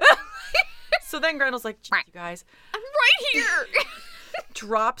 onward. So then Grendel's like, you guys, I'm right here."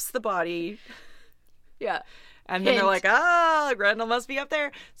 drops the body. Yeah. And then they're Hint. like, Grendel must be up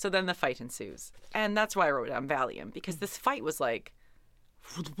there. So then the fight ensues. And that's why I wrote down Valium, because this fight was like...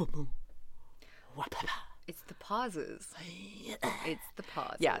 It's the pauses. It's the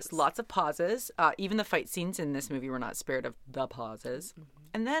pauses. Yes, lots of pauses. Even the fight scenes in this movie were not spared of the pauses.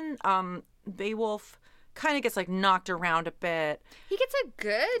 And then Beowulf kind of gets like knocked around a bit. He gets a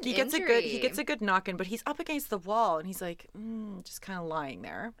good He gets a good knock in, but he's up against the wall and he's like just kind of lying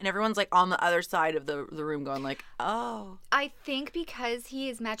there. And everyone's like on the other side of the room going like, oh. I think because he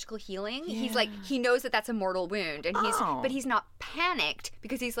is magical healing, he's like, he knows that that's a mortal wound, and but he's not panicked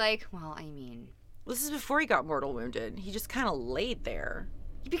because he's like, well, I mean, This is before he got mortal wounded. He just kind of laid there.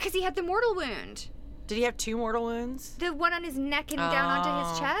 because he had the mortal wound. Did he have 2 mortal wounds? The one on his neck and down onto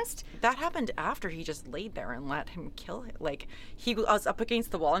his chest? That happened after he just laid there and let him kill him. Like, he was up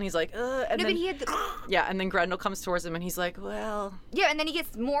against the wall and he's like, ugh. And No, then, but he had the... yeah, and then Grendel comes towards him and he's like, well... Yeah, and then he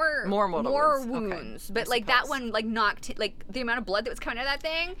gets more mortal wounds. Okay, But, I like, that suppose. one, like, knocked... Like, the amount of blood that was coming out of that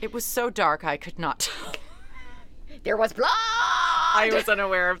thing... It was so dark I could not tell. There was blood! I was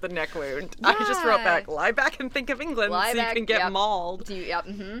unaware of the neck wound. I just wrote back, lie back and think of England Lie so back, you can get yep. mauled. Yep,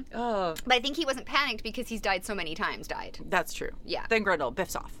 mm-hmm. Oh, But I think he wasn't panicked because he's died so many times, that's true. Yeah. Then Grendel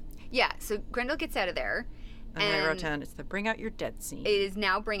biffs off. Yeah, so Grendel gets out of there. And then I wrote down, it's the bring out your dead scene. It is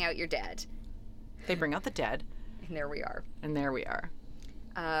now bring out your dead. They bring out the dead, And there we are. and there we are.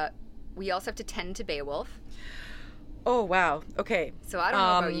 We also have to tend to Beowulf. Oh, wow. Okay. So I don't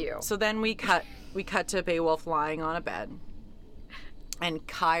know about you. So then we cut to Beowulf lying on a bed. And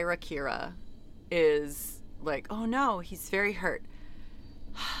Kyra Kira is like, oh no, he's very hurt.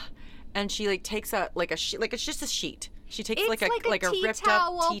 And she like takes it's just a sheet. She takes It's like a tea ripped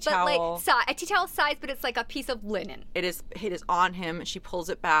towel, up tea but towel. like a tea towel size, but it's like a piece of linen. It is on him. She pulls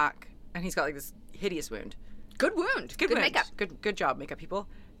it back, and he's got like this hideous wound. Good wound. Good wound. makeup. Good job, makeup people.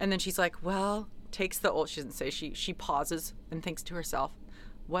 And then she's like, well, takes the old. She doesn't say. She pauses and thinks to herself,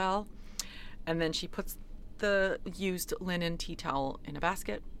 well, and then she puts the used linen tea towel in a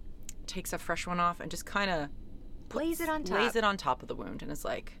basket, takes a fresh one off, and just kind of Lays it on top. lays it on top of the wound, and is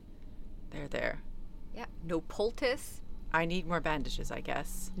like, there. Yeah. No poultice. I need more bandages, I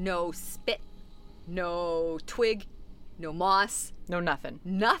guess. No spit. No twig. No moss. No, nothing.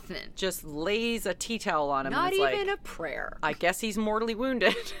 Nothing. Just lays a tea towel on him. Not and is even like, a prayer. I guess he's mortally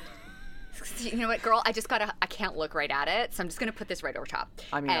wounded. You know what, girl? I can't look right at it, so I'm just gonna put this right over top.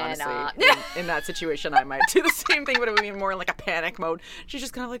 I mean, And, honestly, in that situation, I might do the same thing, but it would be more in like a panic mode. She's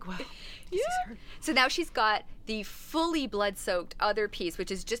just kind of like, wow, this is hurt. So now she's got the fully blood-soaked other piece,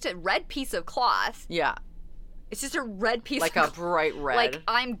 which is just a red piece of cloth. Yeah, It's just a red piece like of a bright red. Like,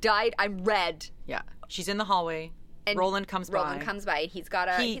 I'm dyed, I'm red. Yeah, she's in the hallway. And Roland comes by. Roland comes by. He's got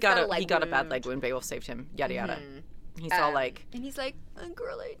a He got a leg bad wound. leg wound. Beowulf saved him. Yada yada. He's all like, And he's like,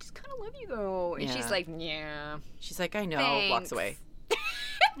 girl, I just kind of love you though. And Yeah. she's like, yeah. she's like, I know. Thanks. Walks away.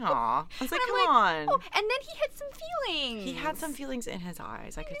 Aw, I was like, I'm come like, on. Oh, and then he had some feelings. He had some feelings in his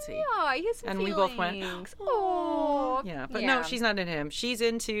eyes. I could see. Yeah, he had some And feelings. we both went, oh. Yeah, but no, she's not into him. She's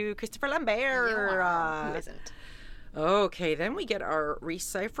into Christopher Lambert. Who isn't? Okay, then we get our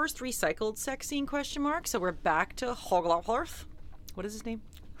first recycled sex scene ? So we're back to Hoglarth. What is his name?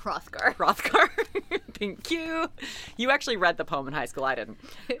 Hrothgar. Hrothgar. Thank you. You actually read the poem in high school. I didn't.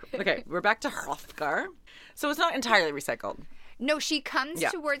 Okay, we're back to Hrothgar. So it's not entirely recycled. No, she comes Yeah.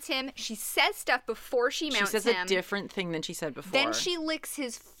 towards him. She says stuff before she mounts She says him. a different thing than she said before. Then she licks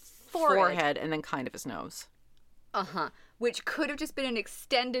his forehead. and then kind of his nose. Which could have just been an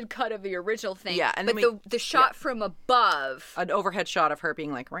extended cut of the original thing. Yeah, and but then the shot from above. An overhead shot of her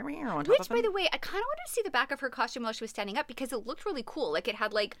being like, on top Which, of by him. the way, I kind of wanted to see the back of her costume while she was standing up because it looked really cool. Like it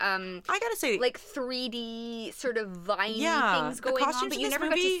had like I gotta say, like 3D sort of viney yeah, things the going on, costumes but in you this never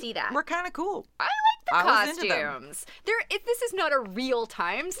got to movie see that. Were kind of cool. I like I was the into them. costumes. This is not a real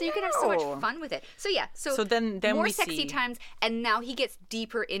time, so you can have so No. much fun with it. So yeah, So then more we sexy see- times, and now he gets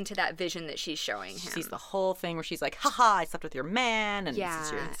deeper into that vision that she's showing him. She sees the whole thing where she's like, haha, I slept with your man, and Yeah.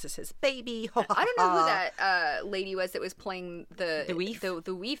 this is his baby. I don't know who that lady was that was playing the Weef? The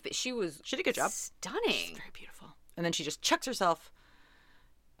Weef, but she She did a good job. Stunning. Very beautiful. And then she just chucks herself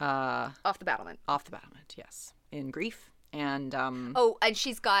Off the battlement. off the battlement, yes, in grief. And Oh, and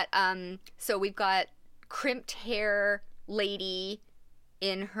she's got so we've got crimped hair lady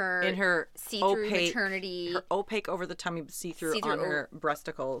in her see-through opaque, maternity her opaque over the tummy, see-through See-through on her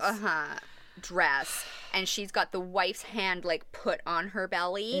breasticles. dress, and she's got the wife's hand like put on her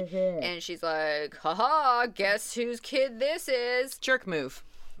belly, Mm-hmm. and she's like, haha, guess whose kid this is. Jerk move.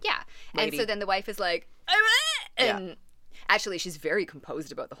 Yeah. Lady. And so then the wife is like, and actually she's very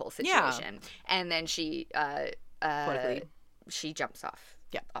composed about the whole Yeah. situation. And then she Politically. she jumps off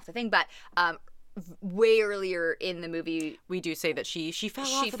Yeah. off the thing. But way earlier in the movie, We do say that she fell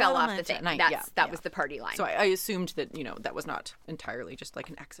she off the fell off the battlement thing. at night. That was the party line. So I assumed that, that was not entirely just like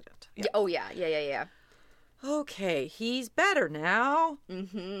an accident. Yeah. Oh yeah. Okay, he's better now.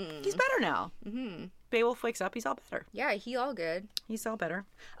 Mm-hmm. He's better now. Mm-hmm. Beowulf wakes up. He's all better. Yeah, he all good. He's all better.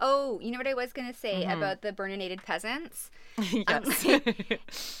 Oh, you know what I was gonna say about the burninated peasants?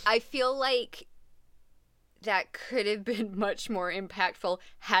 Yes. I feel like that could have been much more impactful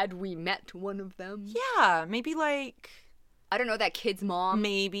had we met one of them. Yeah, maybe like... I don't know, that kid's mom.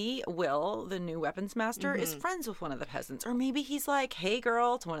 Maybe Will, the new weapons master, is friends with one of the peasants. Or maybe he's like, hey,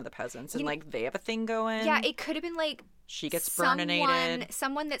 girl, to one of the peasants. And, like, they have a thing going. Yeah, it could have been, like... She gets burninated.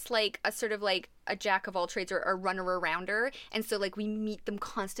 Someone that's, like, a sort of, like, a jack of all trades or a runner-arounder. And so, like, we meet them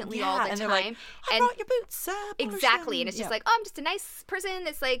constantly all the and time. They're like, I brought your boots up. Exactly. And it's just like, oh, I'm just a nice person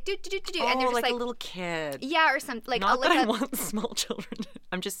that's, like, do-do-do-do-do. Oh, and they're just like like... a little kid. Yeah, or something. Like, Not like that I want small children.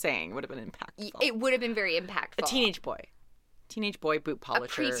 I'm just saying, it would have been impactful. It would have been very impactful. A teenage boy boot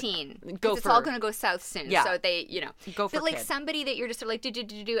polisher. A preteen. Go it's for all going to go south soon. Yeah. So they, Go for But like kid. somebody that you're just sort of like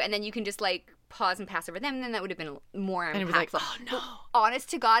do, and then you can just like pause and pass over them, then that would have been more impactful. And it was like, oh no. But honest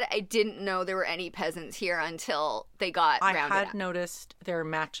to God, I didn't know there were any peasants here until they got I rounded had up. noticed their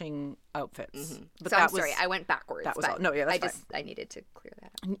matching outfits. But So that I'm sorry, I went backwards. that was but all. No, yeah, that's I needed to clear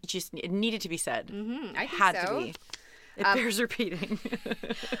that up. it needed to be said. I think Had so. to be. It bears repeating.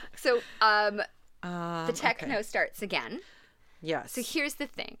 So the techno okay. starts again. Yes. So here's the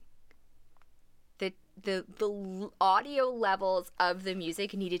thing. The audio levels of the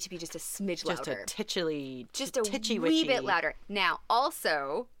music needed to be just a smidge just louder. a titchy, Just a titchy wee witchy. bit louder. Now,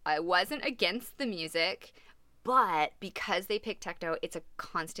 also, I wasn't against the music, but because they picked techno, it's a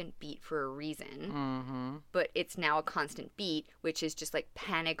constant beat for a reason. Mm-hmm. But it's now a constant beat, which is just like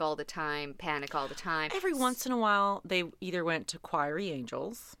panic all the time. Every once in a while, they either went to Choiry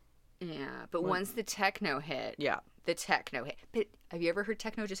Angels. Yeah, but once the techno hit, Yeah. the techno hit. But have you ever heard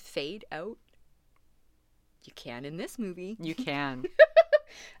techno just fade out? You can in this movie. You can.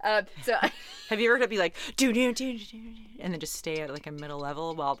 So Have you ever heard it be like, do, and then just stay at like a middle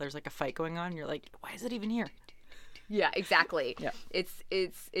level while there's like a fight going on? You're like, why is it even here? yeah, exactly. Yeah.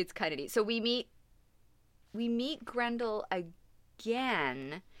 It's kind of neat. So we meet Grendel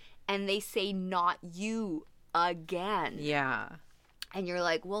again, and they say not you again. Yeah. And you're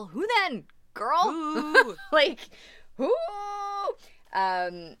like, well, who then, girl? Ooh. Like, who?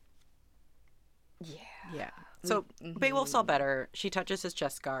 Yeah. Yeah. So Beowulf's all better. She touches his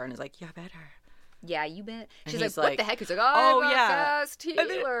chest scar and is like, yeah, better. Yeah, you bet. She's he's like, what like, the heck? He's like, oh, I'm a yeah. fast And then-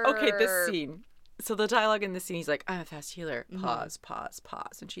 healer. okay, this scene. So the dialogue in this scene, he's like, I'm a fast healer. Pause, pause,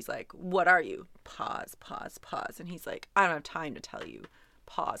 pause. And she's like, what are you? Pause, pause, pause. And he's like, I don't have time to tell you.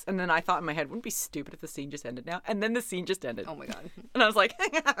 Pause. And then I thought in my head, wouldn't it be stupid if the scene just ended now? And then the scene just ended. Oh my God. And I was like,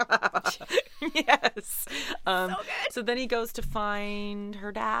 yes. So good. So then he goes to find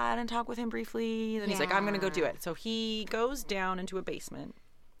her dad and talk with him briefly. Then he's like, I'm going to go do it. So he goes down into a basement.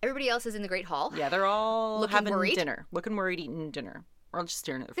 Everybody else is in the Great Hall. Yeah, they're all Looking having worried? dinner. Looking worried, eating dinner. Or all just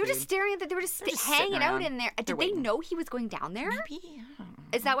staring at the They were food. just staring at that. They were just, just hanging sitting out around. in there. They're Did they waiting. know he was going down there? Maybe, I don't know.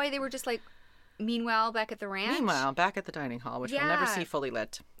 Is that why they were just like, meanwhile, back at the ranch? Meanwhile, back at the dining hall, which we'll never Yeah. see fully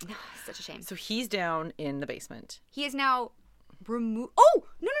lit. Such a shame. So he's down in the basement. He is now removed. Oh,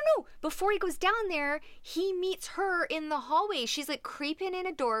 no. Before he goes down there, he meets her in the hallway. She's like creeping in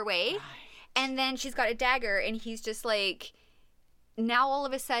a doorway. And then she's got a dagger, and he's just like, now all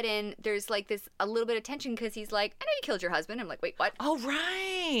of a sudden, there's like a little bit of tension because he's like, I know you killed your husband. I'm like, wait, what? Oh,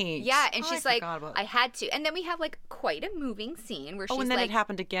 right. Yeah, and Oh, she's I like, forgot about- I had to. And then we have like quite a moving scene where she's Oh, and then like, it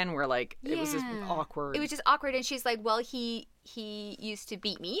happened again where like it was just Yeah. awkward. It was just awkward, and she's like, well, he used to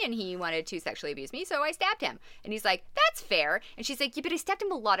beat me, and he wanted to sexually abuse me, so I stabbed him. And he's like, that's fair. And she's like, yeah, but I stabbed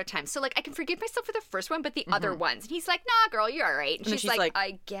him a lot of times, so like I can forgive myself for the first one, but the other ones. And he's like, nah, girl, you're all right. And then she's she's like, like-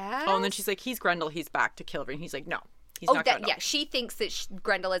 I guess. Oh, and then she's like, he's Grendel, he's back to kill her. And he's like, no, he's oh, not that Grendel. yeah, she thinks that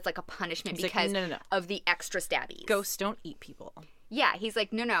Grendel is like a punishment He's like, because no. of the extra stabbies. Ghosts don't eat people. Yeah, he's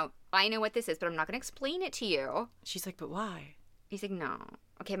like, no, I know what this is, but I'm not going to explain it to you. She's like, but why? He's like, no.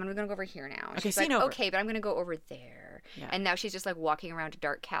 Okay, I'm going to go over here now. And Okay, she's scene like, over. okay, but I'm going to go over there. Yeah. And now she's just like walking around a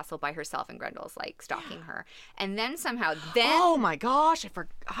dark castle by herself, and Grendel's like stalking her. And then somehow, Oh my gosh,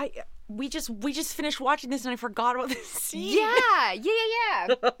 we just finished watching this and I forgot about this scene. yeah.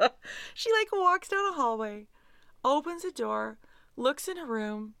 She like walks down a hallway, opens a door, looks in a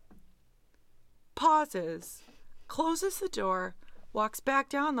room, pauses, closes the door, walks back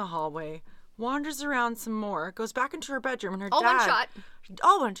down the hallway, wanders around some more, goes back into her bedroom, and her All dad... one shot.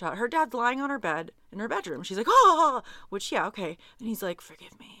 All one shot. Her dad's lying on her bed in her bedroom. She's like, oh, which, yeah, okay. And he's like,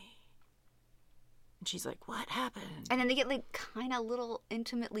 forgive me. And she's like, what happened? And then they get like kind of a little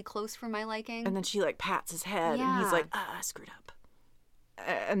intimately close for my liking. And then she like pats his head and he's Yeah. like, I screwed up.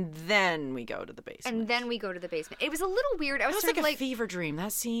 And then we go to the basement. And then we go to the basement. It was a little weird. I was That was sort like of a like, fever dream.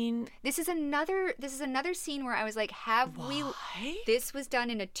 That scene. this is another scene where I was like, have we? Why? This was done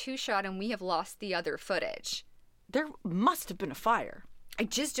in a 2-shot, and we have lost the other footage. There must have been a fire. I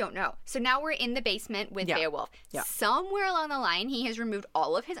just don't know. So now we're in the basement with Yeah. Beowulf. Yeah. Somewhere along the line, he has removed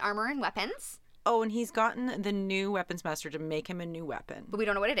all of his armor and weapons, Oh, and he's gotten the new weapons master to make him a new weapon. but we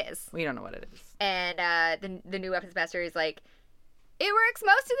don't know what it is. We don't know what it is. And the new weapons master is like, it works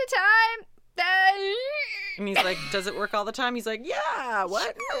most of the time. And he's like, does it work all the time? He's like, yeah,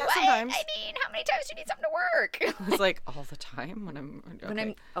 what? Yeah, What? sometimes. I mean, how many times do you need something to work? It's like, all the time when I'm... Okay. When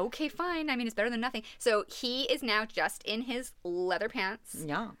I'm okay, fine. I mean, it's better than nothing. So he is now just in his leather pants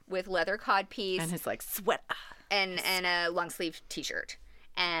Yeah. with leather codpiece And his like, sweat. and a long sleeve t-shirt.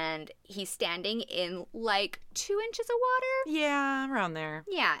 And he's standing in like 2 inches of water. Yeah, around there.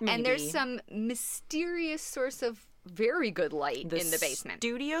 Yeah, and there's Maybe. some mysterious source of very good light in the basement.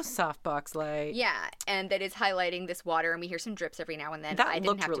 Studio softbox light. Yeah, and that is highlighting this water, and we hear some drips every now and then. That I didn't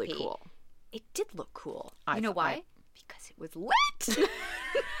looked have really to pee. cool. It did look cool. I You know thought- why? Because it was lit.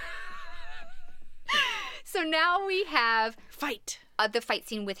 So now we have Fight. the fight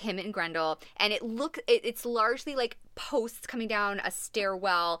scene with him and Grendel, and it's largely like posts coming down a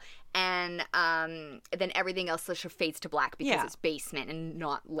stairwell, and then everything else sort of fades to black because Yeah. it's basement and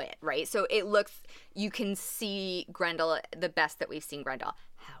not lit, right? So it looks, you can see Grendel the best that we've seen Grendel.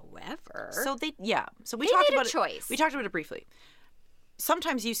 However, So we They talked made a about choice. We talked about it briefly.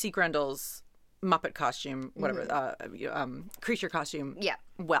 Sometimes you see Grendel's Muppet costume, whatever, creature costume. Yeah.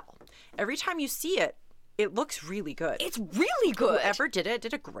 Well, every time you see it, it looks really good. it's really good. Whoever did it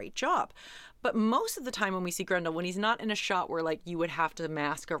did a great job. But most of the time when we see Grendel, when he's not in a shot where like you would have to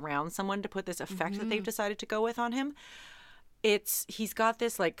mask around someone to put this effect that they've decided to go with on him, he's got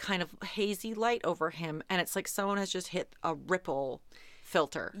this like kind of hazy light over him, and it's like someone has just hit a ripple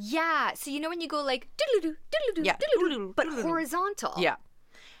filter. Yeah, so you know when you go like doodle-doo, doodle-doo, Yeah. doodle-doo, but horizontal. Yeah.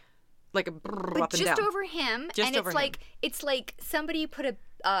 Like a brrr But up and just down. over him, Just and over it's him. like somebody put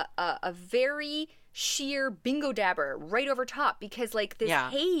a very sheer bingo dabber right over top, because like this Yeah.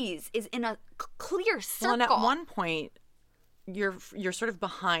 haze is in a clear circle. Well, and at one point, you're sort of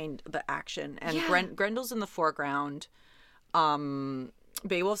behind the action, and Yeah. Grendel's in the foreground.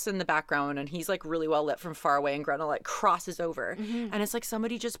 Beowulf's in the background, and he's like really well lit from far away, and Grendel like crosses over, Mm-hmm. and it's like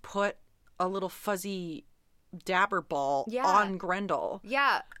somebody just put a little fuzzy dabber ball Yeah. on Grendel,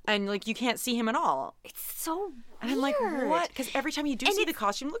 Yeah, and like you can't see him at all. it's so And I'm like, weird. what? Because every time you do And see the it's-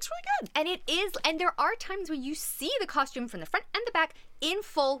 costume, it looks really good. And it is, and there are times when you see the costume from the front and the back in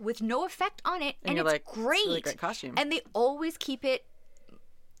full with no effect on it, and you're it's like, it's a great. really great costume. And they always keep it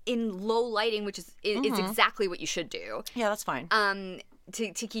in low lighting, which is Mm-hmm. exactly what you should do. Yeah, that's fine.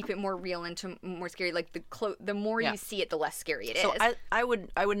 To keep it more real and to more scary. Like the more Yeah. you see it, the less scary it is. So I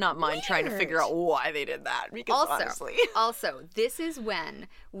would not mind trying to figure Weird. out why they did that, because honestly. Also, this is when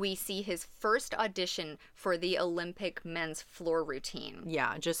we see his first audition for the Olympic men's floor routine.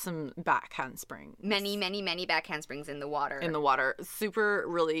 Yeah, just some back handspring Many, many, many back handsprings in the water. in the water. Super,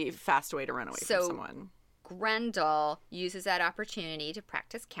 really fast way to run away So- from someone. Grendel uses that opportunity to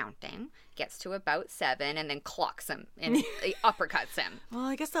practice counting, gets to about 7, and then clocks him and uppercuts him. Well,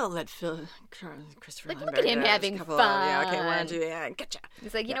 I guess they'll let Christopher Like, look Lambert at him do it. having Just a couple of- yeah, okay, fun. 1, 2, yeah, gotcha.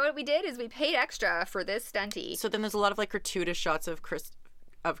 It's like, you know what we did is we paid extra for this stunty. So then there's a lot of like gratuitous shots of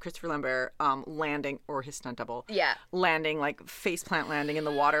Christopher Lambert landing, or his stunt double. Yeah. Landing, like faceplant landing in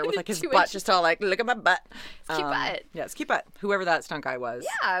the water with like his 2 butt inches. just all like, look at my butt. It's cute butt. Yeah, it's cute butt. Whoever that stunt guy was.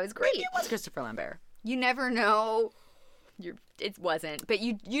 Yeah, it was great. Maybe it was Christopher Lambert. You never know. It wasn't, but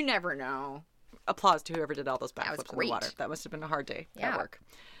you never know. Applause to whoever did all those was backflips in the great. water. That must have been a hard day Yeah. at work.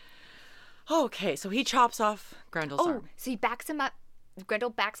 Okay, so he chops off Grendel's Oh, arm. so he backs him up.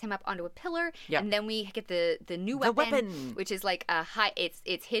 Grendel backs him up onto a pillar, Yep. and then we get the new The weapon, weapon. which is like a high.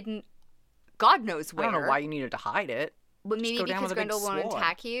 It's hidden. God knows I where. don't know why you needed to hide it. But Just maybe go down because with a big Grendel won't sword.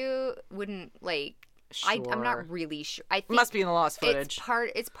 attack you, wouldn't like. I'm Sure. not really sure. I think Must be in the lost it's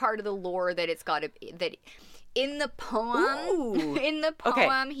footage. It's part of the lore that it's got to that. In the poem, Ooh. in the Okay.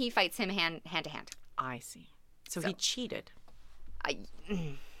 poem, he fights him hand to hand. I see. So he cheated.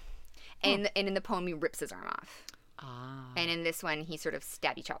 And in the poem, he rips his arm off. Ah. And in this one, he sort of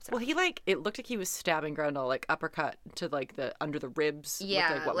stabby chops it Well, off. he like it looked like he was stabbing Grendel like uppercut to like the under the ribs. Yeah,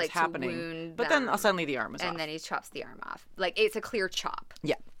 with, like what like was to happening. wound But them. then suddenly the arm was And off. then he chops the arm off. Like it's a clear chop.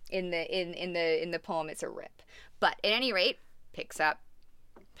 Yeah. In the poem, it's a rip. But at any rate, picks up.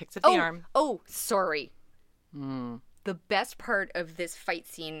 Picks up the Oh, arm. oh, sorry. the best part of this fight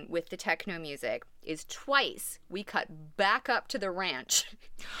scene with the techno music is twice we cut back up to the ranch,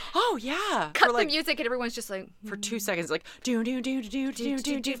 Oh yeah. cut For, like, the music, and everyone's just like, for 2 seconds, like do do do do do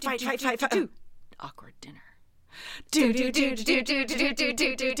do do fight fight fight fight. Awkward dinner. Do do do do do do do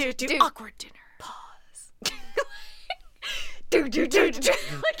do do do do awkward dinner. like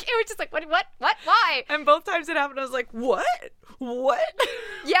it was just like, what, why? And both times it happened, I was like, what?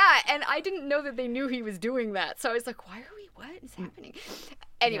 Yeah, and I didn't know that they knew he was doing that, so I was like, what is happening?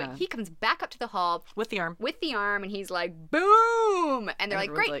 Anyway, Yeah. he comes back up to the hall With the arm. with the arm, and he's like, boom, and they're like,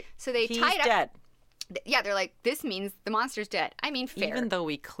 Everyone's great. So they he's tie it up. dead. Yeah, they're like, this means the monster's dead. I mean, fair. Even though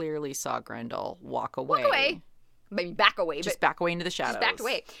we clearly saw Grendel walk away. Walk away. Maybe back away, Just but back away into the shadows. just backed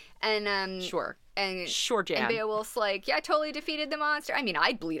away. And Sure. and Sure, Jan. And Beowulf's like, yeah, I totally defeated the monster. I mean,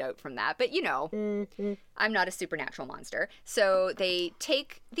 I'd bleed out from that, but you know, I'm not a supernatural monster. So they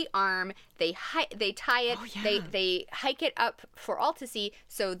take the arm, they tie it, Oh, yeah. they hike it up for all to see.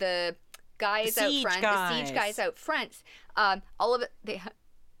 So the guys The out siege front, the siege guys. guys out front, all of it,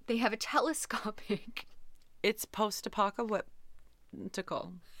 they have a telescopic, It's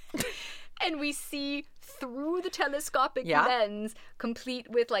post-apocalyptical. and we see through the telescopic Yeah. lens, complete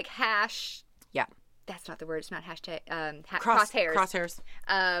with like hash. Yeah. That's not the word. It's not hashtag. Crosshairs. Crosshairs.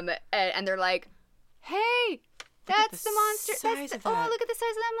 And they're like, "Hey, that's the the monster. size That's of oh, that." look at the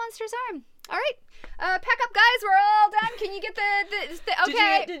size of that monster's arm. All right, pack up, guys. We're all done. Can you get the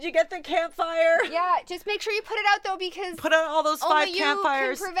okay? Did you get the campfire? Yeah, just make sure you put it out though, because Put out all those 5 only you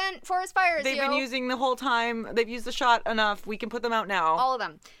campfires. can prevent forest fires. They've yo. been using the whole time. They've used the shot enough. We can put them out now. all of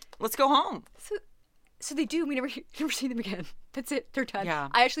them. Let's go home. So they do. We never see them again. That's it. They're done. Yeah.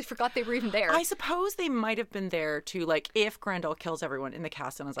 I actually forgot they were even there. I suppose they might have been there to, like, if Grendel kills everyone in the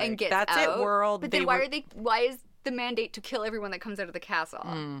castle and is like, and gets that's out. it, world. But they then why were- are they? Why is the mandate to kill everyone that comes out of the castle?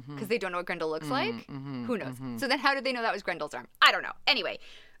 Because they don't know what Grendel looks like. Who knows? So then, how did they know that was Grendel's arm? I don't know. Anyway,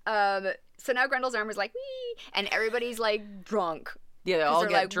 so now Grendel's arm is like, wee, and everybody's like drunk. Yeah, they 'Cause all they're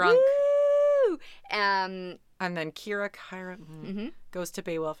get like, drunk. Woo! And then Kyra Mm-hmm. goes to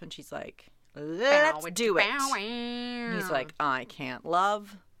Beowulf and she's like, let's do it. Bow, And wow. he's like, I can't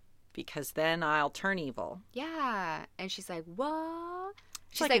love because then I'll turn evil. yeah, and she's like, what?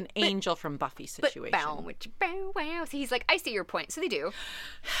 It's like an "But- angel from Buffy but situation. bow, which bow, wow. So he's like, I see your point. So they do.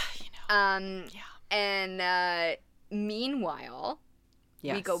 Yeah. And meanwhile,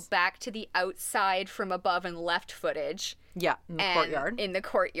 Yes. we go back to the outside from above and left footage. Yeah, in the And courtyard. In the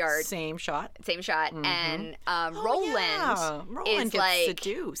courtyard. Same shot. Same shot. And Roland, yeah. Roland is gets like,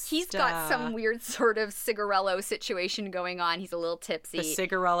 seduced. he's got some weird sort of cigarello situation going on. He's a little tipsy. The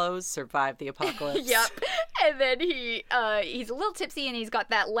cigarellos survived the apocalypse. Yep. And then he's a little tipsy and he's got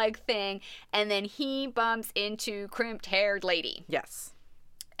that leg thing. And then he bumps into crimped-haired lady. Yes.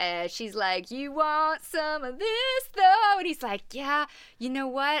 She's like, you want some of this though? And he's like, yeah, you know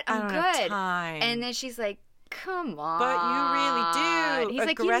what? I'm I don't good. have time. And then she's like, come on. But you really do. And he's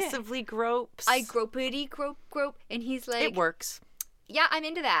like, you know, aggressively gropes. I gropity grope. And he's like, It works. yeah, I'm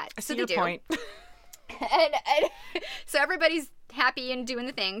into that. I so see they your do. point. and so everybody's happy and doing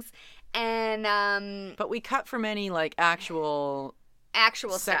the things. And But we cut from any like actual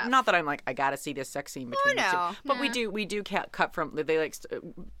actual stuff. Not that I'm like I gotta see this sex scene between these no, two, but no. we do cut from they like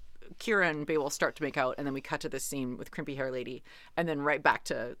Kira and Beowulf start to make out, and then we cut to this scene with crimpy hair lady, and then right back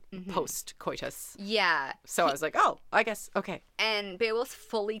to post coitus. Yeah. So I was like, oh, I guess okay. And Beowulf's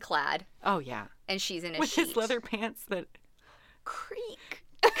fully clad, Oh yeah, and she's in a with sheet. his leather pants that creak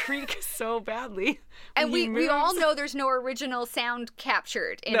so badly. And when he we all moves. know there's no original sound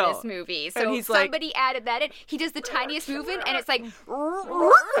captured in No. this movie. And So he's like- somebody added that in. He does the tiniest movement and it's like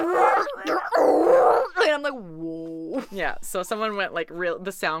and I'm like, whoa. Yeah, so someone went like real.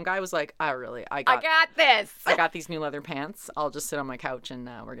 The sound guy was like, I I got this. I got these new leather pants. I'll just sit on my couch and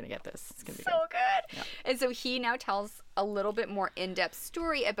we're gonna get this. It's gonna be So good. And so he now tells a little bit more in-depth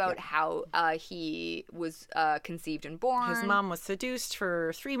story about how he was conceived and born. His mom was seduced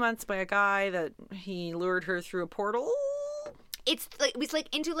for 3 months by a guy that he lured her through a portal. It was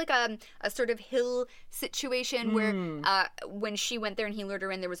like into like a sort of hill situation where when she went there and he lured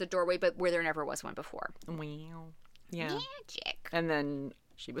her in, there was a doorway, but where there never was one before. Wow. Yeah. Magic. And then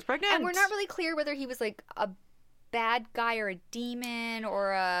she was pregnant. And we're not really clear whether he was like a bad guy or a demon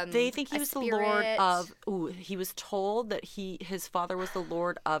or They think he a was the lord spirit. of. Ooh, he was told that his father was the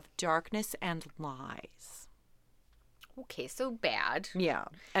lord of darkness and lies. Okay, so bad. Yeah,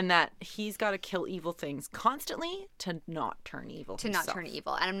 and that he's got to kill evil things constantly to not turn evil. To not turn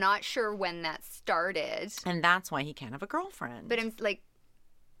evil. And I'm not sure when that started. And that's why he can't have a girlfriend. But I'm like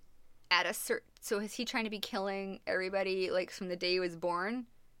at a certain so is he trying to be killing everybody like from the day he was born?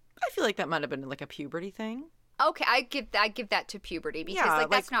 I feel like that might have been like a puberty thing. Okay, I give that to puberty because Yeah,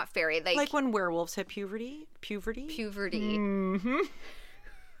 that's not fairy. Like when werewolves hit puberty. puberty. Mm-hmm.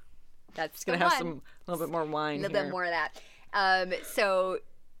 That's It's gonna have a little bit more wine. a little bit more of that. So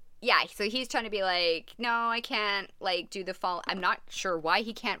he's trying to be like, no, I can't do the fall. I'm not sure why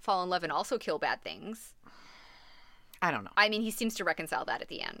he can't fall in love and also kill bad things. I don't know. I mean, he seems to reconcile that at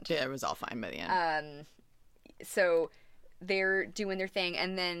the end. Yeah, it was all fine by the end. So they're doing their thing,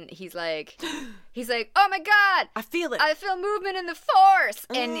 and then he's like, oh my god, I feel it. I feel movement in the force,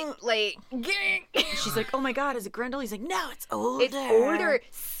 and She's like, oh my god, is it Grendel? He's like, no, it's older. it's older,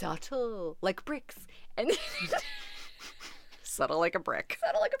 subtle, like bricks, and Subtle like a brick.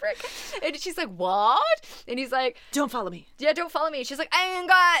 subtle like a brick. And she's like, what? And he's like, Don't follow me. yeah, don't follow me. She's like, I ain't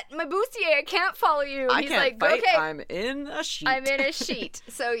got my bustier, I can't follow you. I He's can't like, fight. okay, I'm in a sheet. I'm in a sheet.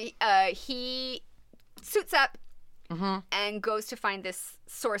 So he suits up and goes to find this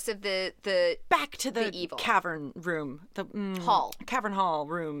source of the Back to the evil. cavern room. The Hall. Cavern hall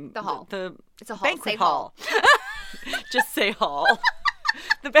room. The hall. The It's a hall. banquet Say hall. Just say hall.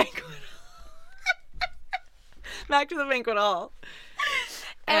 The banquet hall. Back to the banquet hall.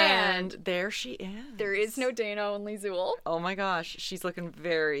 And there she is. There is no Dana, only Zool. Oh my gosh, she's looking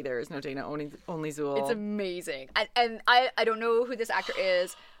very. There is no Dana, only Zool. It's amazing. And I don't know who this actor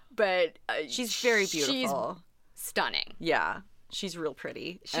is, but She's very beautiful. She's stunning. Yeah, she's real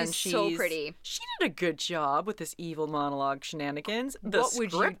pretty. She's so pretty. She did a good job with this evil monologue shenanigans. The What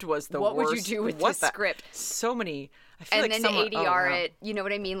would you- script was the what worst. would you do with What the script? So many. I feel And like then someone, the ADR wow. it, you know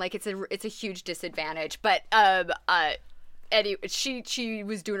what I mean? Like it's a huge disadvantage. But Eddie, she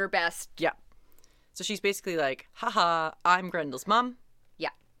was doing her best. Yeah. So she's basically like, haha, I'm Grendel's mom. Yeah.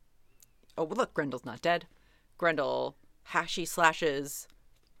 Oh, well, look, Grendel's not dead. Grendel slashes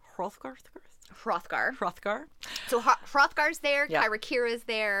Hrothgar? Hrothgar. So Hrothgar's there, Yeah. Kyra Kira's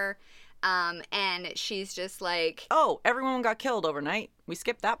there, and she's just like, Oh, everyone got killed overnight. We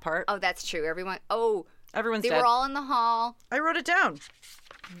skipped that part. oh, that's true. Everyone's Everyone's they dead. were all in the hall. I wrote it down.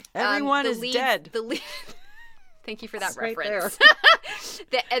 Everyone The is leads- dead. The lead. Thank you for that It's right reference.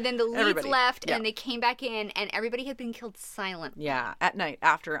 And then the leads Everybody. left, Yeah. and they came back in, and everybody had been killed silently. Yeah, at night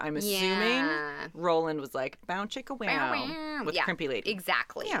after, I'm assuming Yeah. Roland was like, bow chicka wow, with yeah, Crimpy Lady.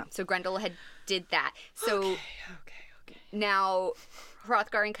 Exactly. Yeah. So Grendel did that. So Okay. now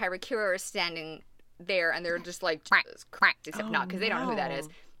Hrothgar and Kyra Kira are standing there, and they're just like, Jesus Christ, except not, because they don't know who that is.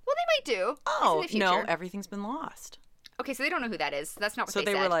 no. Well, they might do. It's Oh, in the no, future. everything's been lost. Okay, so they don't know who that is. That's not what So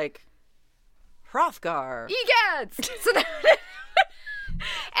they said. were like, Hrothgar. Egads! So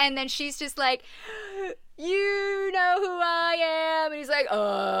and then she's just like, you know who I am. And he's like,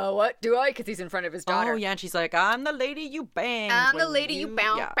 what do I? Because he's in front of his daughter. Oh, yeah, and she's like, I'm the lady you banged. I'm the when lady you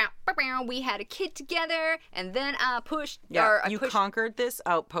bound. Yeah, We had a kid together, and then I pushed. yeah. Or I You pushed. conquered this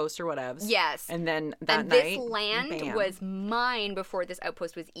outpost or whatevs. Yes. And then that And night, this land bam. was mine before this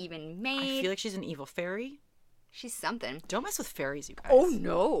outpost was even I made. feel like she's an evil fairy. She's something. Don't mess with fairies, you guys. Oh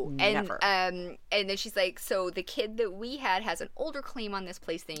no! Never. And then she's like, so the kid that we had has an older claim on this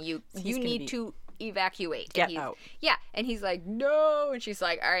place than you. he's You gonna need be- to evacuate. Get And out. Yeah, and he's like, no, and she's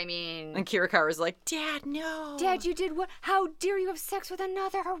like, I mean, And Kirakara's like, Dad, no. Dad, you did what? How dare you have sex with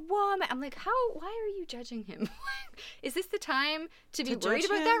another woman? I'm like, why are you judging him? Is this the time to be To worried judge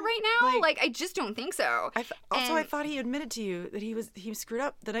about that him? right now? Like- I just don't think so. I And thought he admitted to you that he screwed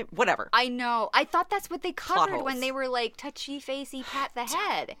up the night. Whatever. I know. I thought that's what they covered holes. when they were like touchy facey pat the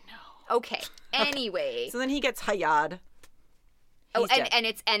head. No. Okay. Anyway. So then he gets hayad. Oh, He's dead.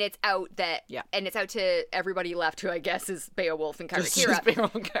 and it's out that Yeah. and it's out to everybody left, who I guess is Beowulf and Just Kyra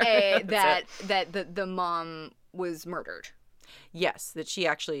Beowulf and Kyra, that's that the mom was murdered, Yes, that she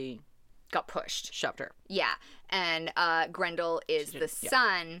actually got pushed. shoved her. Yeah, and Grendel is the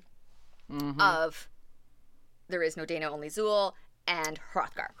yeah. Mm-hmm. son of There Is No Dana, Only Zool, and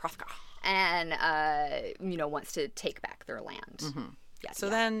Hrothgar. And wants to take back their land. Yeah. So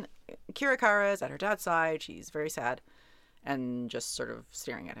then Kirakara is at her dad's side. She's very sad and just sort of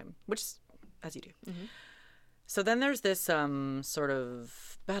staring at him, which is as you do. So then there's this sort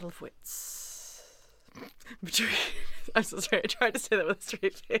of battle of wits. I'm so sorry. I tried to say that with a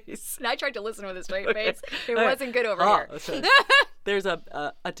straight face. And I tried to listen with a straight face. It wasn't good over here. Sorry. There's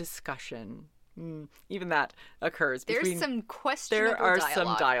a discussion. Even that occurs There's between. some questionable There are dialogue.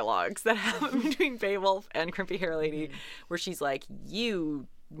 some dialogues that happen between Beowulf and Crimpy Hair Lady, where she's like, "You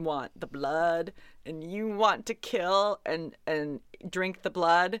want the blood, and you want to kill and drink the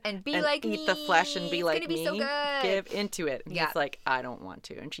blood And be like eat me. the flesh and be It's like gonna be me, so good. give into it. And Yeah. he's like, I don't want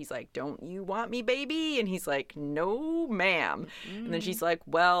to. And she's like, don't you want me, baby? And he's like, no, ma'am. And then she's like,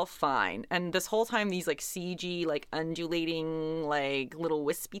 well, fine. And this whole time, these like CG, like undulating, like little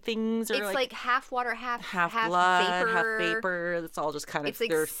wispy things are It's like half water, half blood, vapor. half vapor. It's all just kind of It's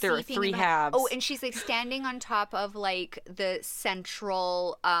like there are seeping three in halves. Oh, and she's like standing on top of like the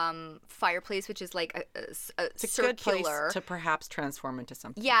central fireplace, which is like a it's a circular. good place to perhaps transform into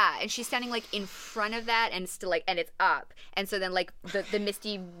something. Yeah, and she's standing like in front of that, and still like, and it's up, and so then like the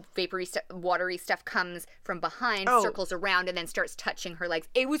misty, vapory, watery stuff comes from behind, Oh. circles around, and then starts touching her legs.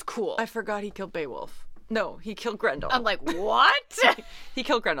 It was cool. I forgot he killed Beowulf. No, he killed Grendel. I'm like, what? He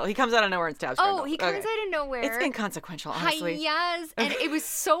killed Grendel. He comes out of nowhere and stabs Grendel. Oh, he comes Okay. out of nowhere. It's inconsequential, honestly. Yes, and it was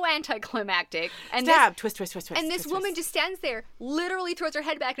so anticlimactic. And Stab, twist, twist, twist, twist. And this twist, woman twist. just stands there, literally throws her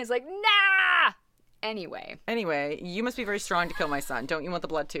head back, and is like, nah! Anyway. Anyway, you must be very strong to kill my son. Don't you want the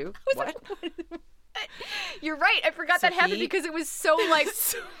blood too? What? You're right. I forgot So that happened he- because it was so like,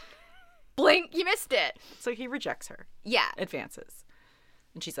 blink, you missed it. So he rejects her, Yeah. advances.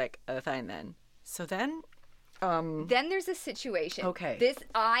 And she's like, fine then. So then, Then there's a situation. Okay.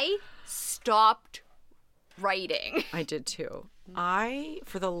 I stopped writing. I did too.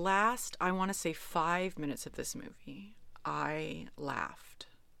 For the last, I want to say 5 minutes of this movie, I laughed.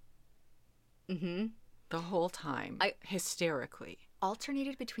 Mm-hmm. The whole time. Hysterically.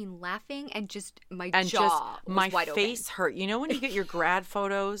 Alternated between laughing and just my And jaw just was my wide face open. hurt. You know when you get your grad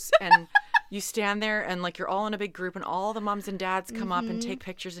photos and you stand there and like you're all in a big group and all the moms and dads come up and take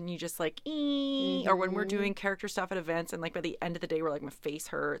pictures and you just like, or when we're doing character stuff at events and like by the end of the day we're like, my face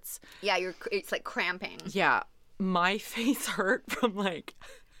hurts. Yeah, it's like cramping. Yeah, my face hurt from like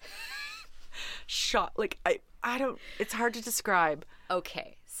shot. Like I don't. It's hard to describe.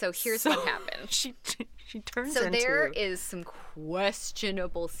 Okay, so here's So what happened. She turns So into. there is some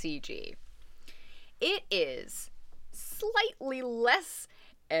questionable CG. It is slightly less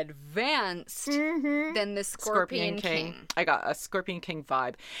advanced than the Scorpion King. I got a Scorpion King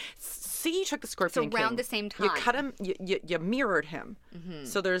vibe. See, you took the Scorpion King. around the same You time. cut him. You mirrored him.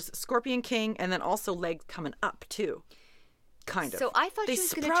 So there's Scorpion King, and then also legs coming up too. Kind of. So I thought they she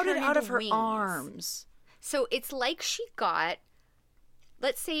was gonna sprouted turn out into of her wings. arms. So it's like she got,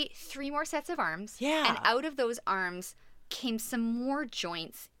 let's say, 3 more sets of arms. Yeah. And out of those arms came some more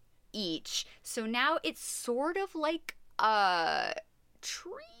joints each. So now it's sort of like a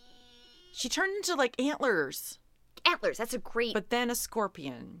tree. She turned into like antlers, Antlers, that's a great. but then a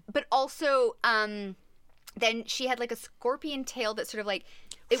scorpion. But also, then she had like a scorpion tail that sort of like,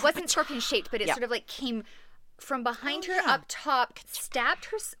 it wasn't scorpion shaped, but it Yeah. sort of like came from behind her yeah. up top, stabbed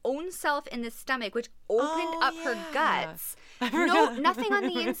her own self in the stomach, which opened up her guts. No, nothing on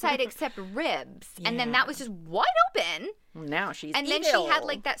the inside except ribs. And then that was just wide open. Now she's And then she had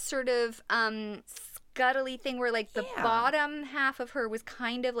like that sort of scuttly thing where like the Yeah. bottom half of her was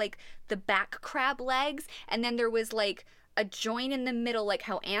kind of like the back crab legs, and then there was like a joint in the middle like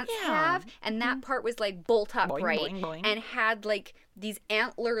how ants Yeah. have, and that part was like bolt upright boing, boing. and had like these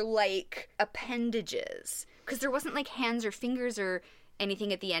antler like appendages, because there wasn't like hands or fingers or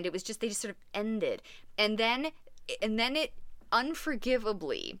anything at the end. It was just, they just sort of ended, and then it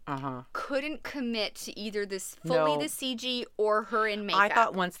unforgivably couldn't commit to either this fully No. the CG or her in makeup. I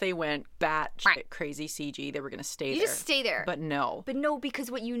thought once they went crazy CG, they were going to stay You there. just stay there. But no. But no, because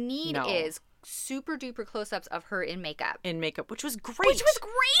what you need No. is super duper close ups of her in makeup. In makeup, which was great. Which was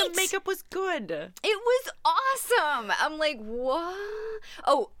great! The makeup was good. It was awesome. I'm like, what?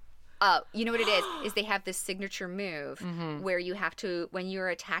 Oh, you know what it is they have this signature move where you have to, when you're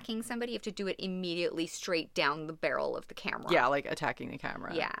attacking somebody, you have to do it immediately straight down the barrel of the camera. Yeah, like attacking the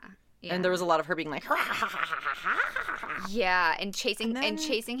camera. Yeah. Yeah. And there was a lot of her being like, Yeah, and chasing And then-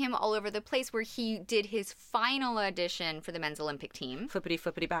 chasing him all over the place, where he did his final audition for the men's Olympic team. flippity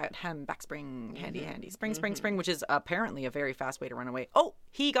flippity back spring, handy spring, spring, which is apparently a very fast way to run away. Oh,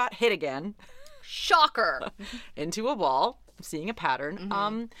 he got hit again Shocker. into a wall. I'm seeing a pattern.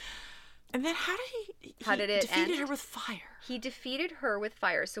 And then how did he it defeated end? her with fire? He defeated her with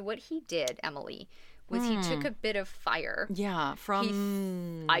fire. So what he did, Emily, was he took a bit of fire. Yeah,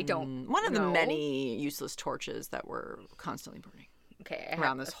 from I don't one of the know. many useless torches that were constantly burning Okay, I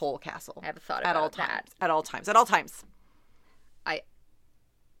around have, this whole castle. I have a thought at all about that. times. At all times. At all times. I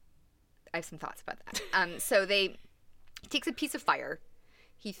have some thoughts about that. So he takes a piece of fire,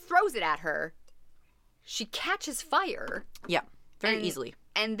 he throws it at her, she catches fire, Yeah, very and- easily.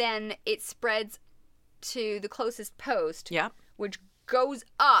 and then it spreads to the closest post, Yeah, which goes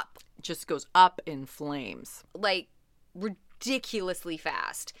up just goes up in flames. like ridiculously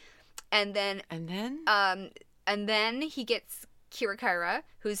fast. And then he gets Kirikara,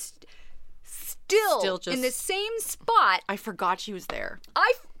 who's still just in the same spot. I forgot she was there.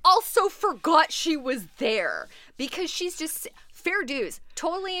 I also forgot she was there because she's just fair dues,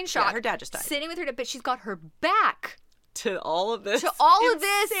 totally in shock. Yeah, her dad just died. Sitting with her dad, but she's got her back To all of this. to all of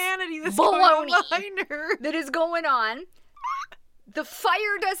this insanity that's going on behind her. that is going on. The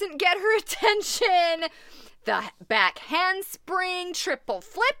fire doesn't get her attention. The back handspring, triple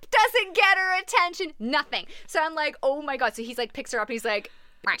flip doesn't get her attention. Nothing. So I'm like, oh my God. So he's like, picks her up and he's like,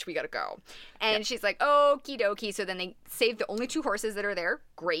 Branch, we gotta go. And she's like, okie dokie. So then they save the only 2 horses that are there.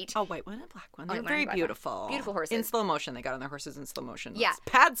 Great. A white one and a black one. They're White one very and black one. beautiful. Beautiful horses. In slow motion. They got on their horses in slow motion. Yeah. Let's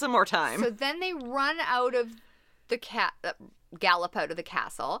pad some more time. So then they run out of the gallop out of the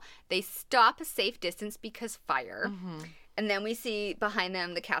castle. They stop a safe distance because fire. Mm-hmm. And then we see behind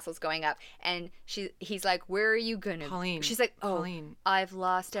them the castle's going up, and he's like, "Where are you gonna?" Pauline. She's like, "Oh, Pauline. I've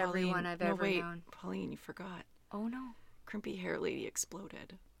lost Pauline, everyone I've ever wait. known." Pauline, you forgot. Oh no. Crimpy hair lady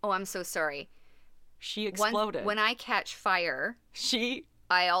exploded. Oh, I'm so sorry. She exploded. When I catch fire, She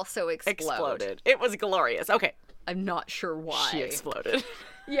I also explode. exploded. It was glorious. Okay. I'm not sure why. She exploded.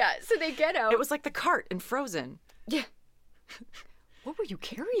 Yeah. So they get out. It was like the cart in Frozen. Yeah. What were you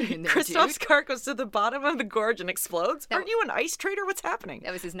carrying in there, Kristoff's dude? cart goes to the bottom of the gorge and explodes. That- Aren't you an ice trader? What's happening?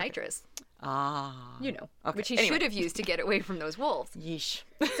 That was his nitrous. Ah. You know, Okay, which he anyway. should have used to get away from those wolves. Yeesh.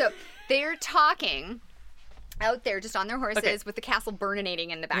 So they're talking out there just on their horses Okay. with the castle burninating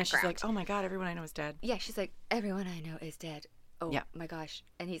in the And background. she's like, oh my God, everyone I know is dead. Yeah, she's like, everyone I know is dead. Oh Yeah. my gosh.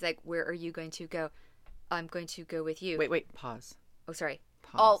 And he's like, where are you going to go? I'm going to go with you. Wait, pause. Oh, sorry.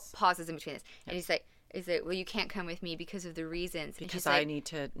 Pause. All pauses in between this. And he's like, well, you can't come with me because of the reasons. And Because she's like, I need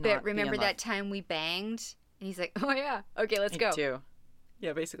to not but be remember in that love. time we banged? And he's like, oh yeah. Okay, let's Me go. too.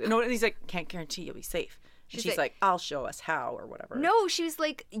 Yeah, basically. No, and he's like, can't guarantee you'll be safe. And She's she's like- like, I'll show us how or whatever. No, she was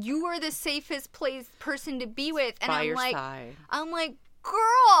like, you are the safest person to be with. And By I'm your like, side.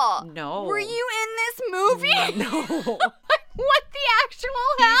 girl. No. Were you in this movie? No. What the actual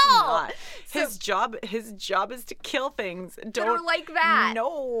He's hell? not. So- His job is to kill things. that Don't are like that.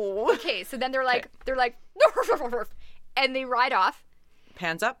 No. Okay, so then they're like, and they ride off.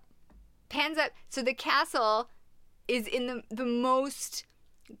 Pans up. Pans up. So the castle is in the most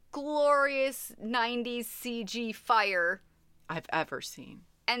glorious 90s CG fire. I've ever seen.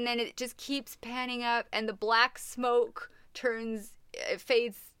 And then it just keeps panning up, and the black smoke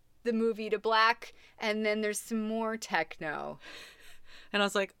fades the movie to black, and then there's some more techno. And I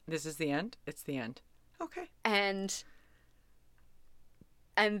was like, this is the end? It's the end. Okay. And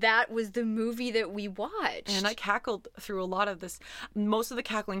that was the movie that we watched. And I cackled through a lot of this. Most of the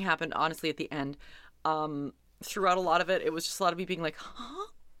cackling happened, honestly, at the end. Throughout a lot of it, it was just a lot of me being like, huh?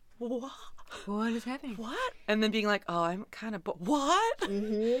 What? What is happening? What? And then being like, oh, I'm kind of, what?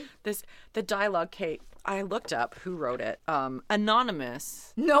 Mm-hmm. The dialogue, Kate, I looked up who wrote it.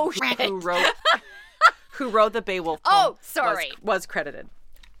 Anonymous. No shit. Who wrote the Beowulf Oh, poem sorry. was credited.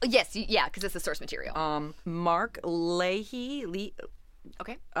 Yes, yeah, because it's the source material. Mark Leahy,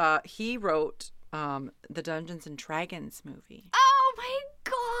 Okay. he wrote the Dungeons and Dragons movie. Oh my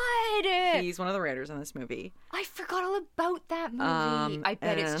god! He's one of the writers on this movie. I forgot all about that movie. I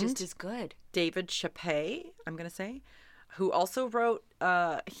bet it's just and- as good. David Chappé, I'm going to say, who also wrote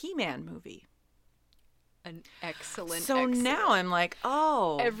He-Man movie. An excellent. So now I'm like,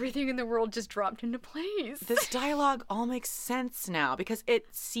 oh, everything in the world just dropped into place. this dialogue all makes sense now because it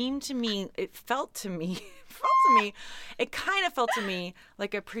kind of felt to me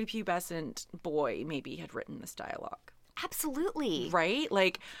like a prepubescent boy maybe had written this dialogue. Absolutely. Right?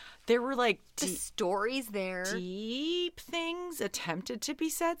 Like there were like The story's there. deep things attempted to be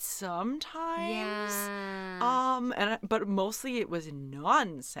said sometimes. Yeah. But mostly it was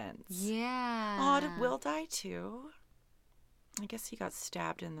nonsense. Yeah. Oh, did Will die too? I guess he got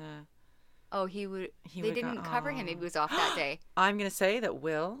stabbed in the... Oh, they would've didn't got- cover him. Maybe he was off that day. I'm going to say that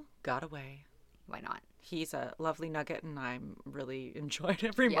Will got away. Why not? He's a lovely nugget, and I really enjoyed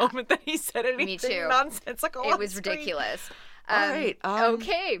every Yeah. moment that he said anything Me too. nonsensical. It on was screen. ridiculous. All right,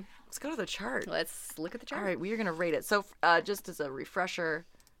 okay. Let's go to the chart. Let's look at the chart. All right, we are going to rate it. So just as a refresher,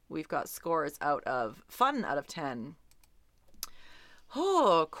 we've got scores out of 10.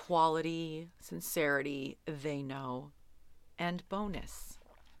 Oh, quality, sincerity, they know, and bonus.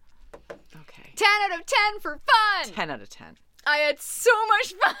 Okay. 10 out of 10 for fun. 10 out of 10. I had so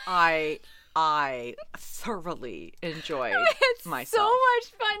much fun. I thoroughly enjoyed It's myself. so much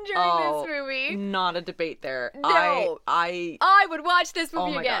fun during this movie. Not a debate there. No. I I would watch this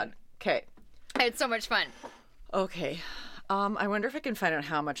movie oh my again. god. Okay. I had so much fun. Okay. I wonder if I can find out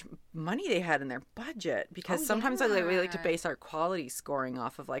how much money they had in their budget, because sometimes we like to base our quality scoring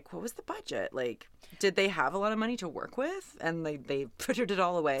off of like, what was the budget? Like, did they have a lot of money to work with and they frittered it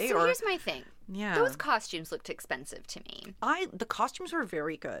all away? So or here's my thing. Yeah. Those costumes looked expensive to me. The costumes were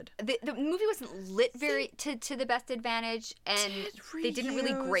very good. The movie wasn't lit very to the best advantage, and they didn't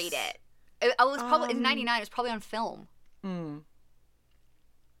really grade it. It was probably in '99. It was probably on film.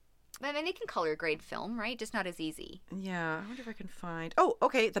 I mean, they can color grade film, right? Just not as easy. Yeah, I wonder if I can find. Oh,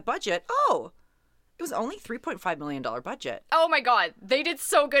 okay, the budget. Oh, it was only $3.5 million budget. Oh my God, they did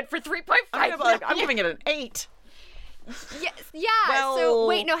so good for $3.5 I'm giving it an 8. Yes, yeah. Well- So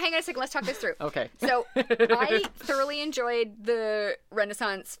wait, no, hang on a second. Let's talk this through. Okay. So I thoroughly enjoyed the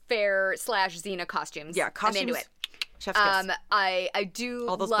Renaissance Fair / Xena costumes. Yeah, costumes. I'm into it. Chef's kiss. I do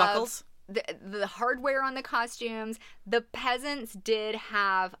All those love buckles? the hardware on the costumes. The peasants did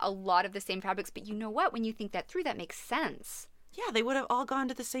have a lot of the same fabrics, but you know what? When you think that through, that makes sense. Yeah, they would have all gone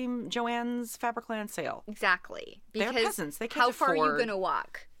to the same Joann's Fabricland sale. Exactly. They're Because peasants. They can't how far are you afford- going to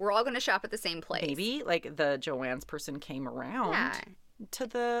walk? We're all going to shop at the same place. Maybe like the Joann's person came around Yeah. to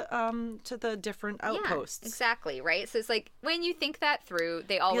the different outposts. Yeah, exactly, right? So it's like when you think that through,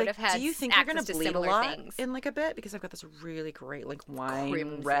 they all Be would like, have had do you think you're access gonna to bleed a similar lot things. in like a bit? Because I've got this really great like wine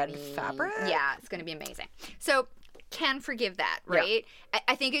Crimson-y. red fabric. Yeah, it's going to be amazing. So can forgive that, Yeah. right?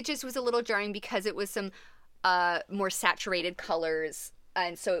 I think it just was a little jarring because it was some more saturated colors,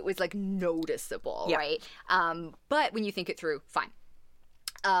 and so it was like noticeable, Yeah. right? But when you think it through, fine.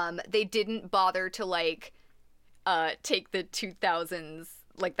 They didn't bother to like take the 2000s,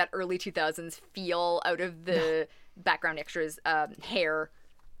 like that early 2000s feel out of the background extras hair.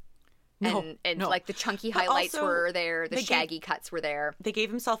 No, And no. like the chunky But highlights also, were there, the they gave- shaggy cuts were there. They gave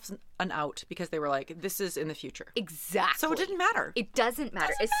themselves an out because they were like, this is in the future. Exactly. So it didn't matter. It doesn't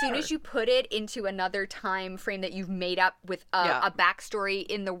matter. Doesn't As soon matter. as you put it into another time frame that you've made up with Yeah. a backstory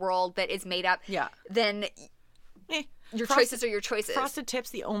in the world that is made up, Yeah. then Eh. your Frosted- choices are your choices. Frosted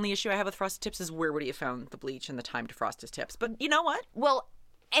Tips, the only issue I have with Frosted Tips is where would he have found the bleach and the time to frost his tips? But you know what? Well,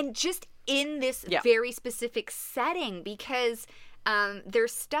 and just in this Yeah. very specific setting, because they're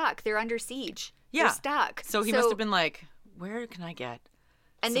stuck. They're under siege. Yeah. They're stuck. So he must have been like, where can I get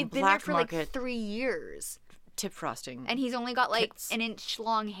And some they've been there black for like market 3 years. tip frosting? And he's only got like Kits. an inch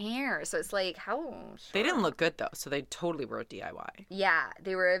long hair. So it's like, how? They didn't look good though, so they totally were DIY. Yeah,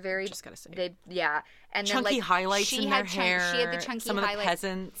 they were a very Just gotta say. yeah, and then Chunky like highlights she in had their hair. She had the chunky Some of the highlights.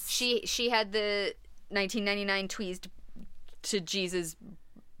 peasants. She had the 1999 tweezed to Jesus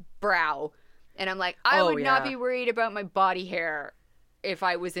brow, and I'm like, I Oh, would not yeah. be worried about my body hair if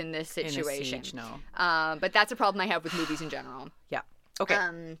I was in this In a situation. siege, no. But that's a problem I have with movies in general. Yeah. Okay.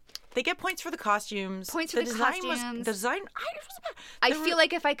 Um, They get points for the costumes. Points for the design costumes. The design. I feel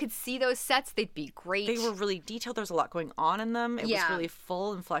like if I could see those sets, they'd be great. they were really detailed. There was a lot going on in them. It Yeah. was really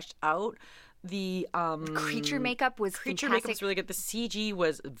full and fleshed out. The creature makeup was creature fantastic. makeup was really good. The CG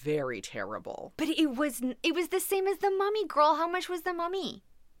was very terrible. But it was the same as the Mummy, girl. How much was the Mummy?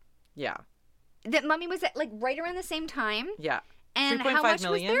 Yeah. The Mummy was at like right around the same time. Yeah. And 3.5 how much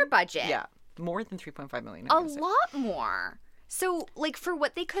million? was their budget? Yeah. More than 3.5 million. A I'm gonna say. lot more. So, like, for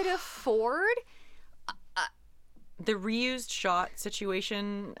what they could afford, The reused shot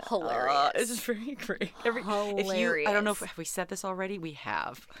situation Hilarious. is very great. If you, I don't know if have we said this already. We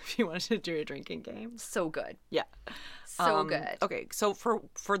have. If you wanted to do a drinking game, so good. yeah, So good. Okay, so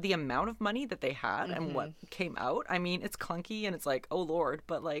for the amount of money that they had and Mm-hmm. what came out, I mean, it's clunky and it's like, oh lord,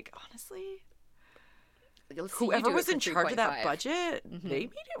 but like honestly, Let's see you whoever do was it in for charge of that 3.5. budget, they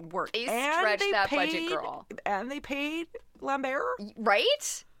made it work. They And stretched they that paid, budget, girl. and they paid Lambert.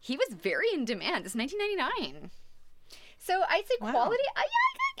 Right? He was very in demand. It's 1999. So I'd say Wow. quality, I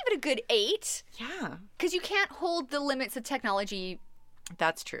gotta give it a good 8. Yeah, Because you can't hold the limits of technology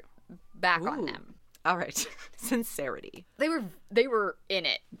that's true. back on Ooh. them. All right, sincerity. They were in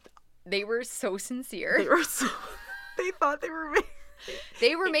it. They were so sincere. They were so. They thought they were.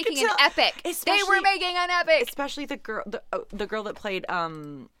 They were making an tell- epic. They were especially- making an epic. Especially the girl that played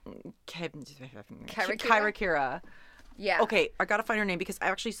Kyra Kyra Kira. Yeah. Okay, I gotta find her name because I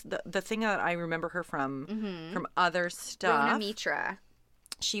actually the thing that I remember her from other stuff. Rona Mitra.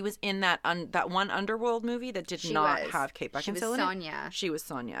 She was in that one Underworld movie that did She not was. have Kate Beckinsale She was in it. Sonia. She was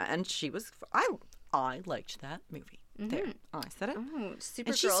Sonia, and she was I liked that movie. There, I said it. Oh, And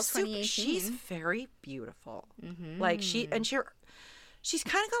Supergirl 2018. she's very beautiful. Like she's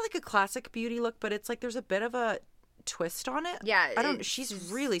kind of got like a classic beauty look, but it's like there's a bit of a twist on it. Yeah, I don't. it's She's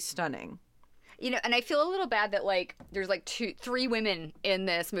really stunning. You know, and I feel a little bad that like there's like 3 women in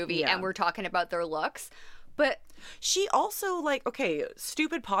this movie Yeah. and we're talking about their looks. But She also like, okay,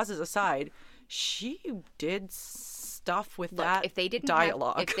 stupid pauses aside, she did stuff with Look, that if they didn't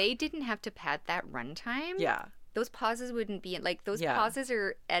dialogue. if they didn't have to pad that runtime, yeah. those pauses wouldn't be like those Yeah. pauses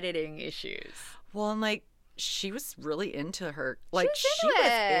are editing issues. Well, and like she was really into her. Like was she into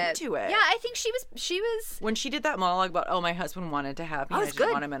was it. into it. Yeah, I think she was. When she did that monologue about, oh, my husband wanted to have me, Oh, I it's didn't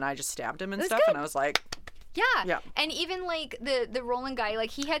good. want him, and I just stabbed him and It was stuff, good. and I was like, Yeah. Yeah. And even like the Roland guy, like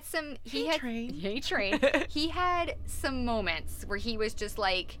he had some Train. Hey Train. He had some moments where he was just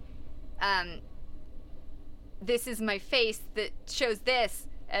like, this is my face that shows this,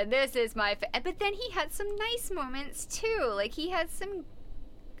 and this is my but then he had some nice moments too. Like he had some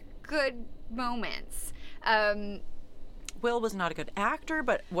good moments. Will was not a good actor,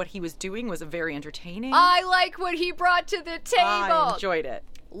 but what he was doing was very entertaining. I like what he brought to the table. I enjoyed it.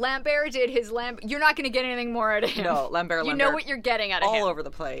 Lambert did his You're not going to get anything more out of him. No, Lambert. You know what you're getting out of him. all over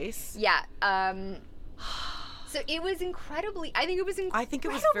the place. Yeah. So it was incredibly. I think it was incredibly I think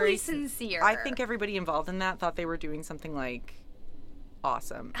it was very sincere. I think everybody involved in that thought they were doing something like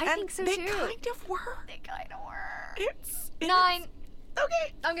awesome. I And think so, they too. kind of were. they kind of were. It's 9.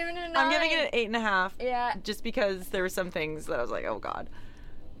 Okay. I'm giving it a 9. I'm giving it an 8.5. Yeah. Just because there were some things that I was like, oh god.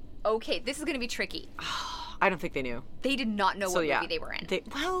 Okay, this is going to be tricky. I don't think they knew. They did not know So what yeah, movie they were in. They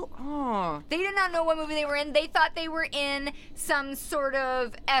They did not know what movie they were in. They thought they were in some sort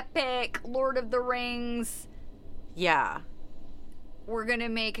of epic Lord of the Rings. yeah. We're going to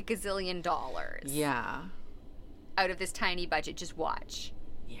make a gazillion dollars Yeah. out of this tiny budget. Just watch.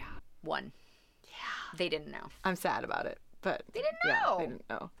 Yeah. 1. Yeah. They didn't know. I'm sad about it, but They didn't yeah, know. they didn't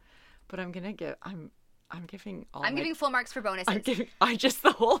know. But I'm gonna give. I'm giving all. I'm my- giving full marks for bonuses. I'm giving. I just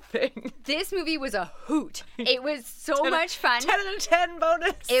the whole thing. This movie was a hoot. It was so 10 much fun. 10 out of 10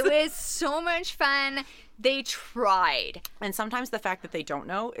 bonus. It was so much fun. They tried. And sometimes the fact that they don't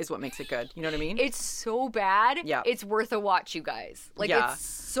know is what makes it good. You know what I mean? It's so bad. Yeah. It's worth a watch, you guys. Like, Yeah. it's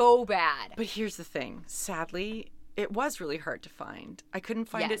so bad. But here's the thing. Sadly, it was really hard to find. I couldn't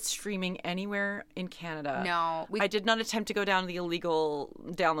find it Yes. streaming anywhere in Canada. No, I did not attempt to go down the illegal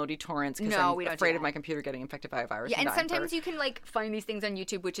downloady torrents because No, I'm we don't do afraid of that. my computer getting infected by a virus. Yeah, and dying sometimes for- you can, like, find these things on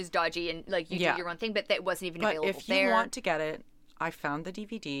YouTube, which is dodgy, and, like, you Yeah. do your own thing, but that wasn't even But available if you there. want to get it, I found the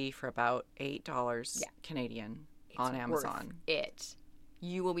DVD for about $8 Yeah. Canadian on It's Amazon. worth it.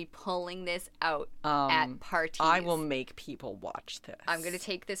 You will be pulling this out Um, at parties. I will make people watch this. I'm going to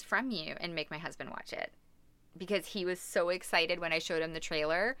take this from you and make my husband watch it. Because he was so excited when I showed him the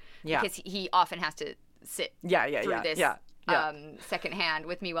trailer. Yeah. Because he often has to sit Yeah, through this yeah. secondhand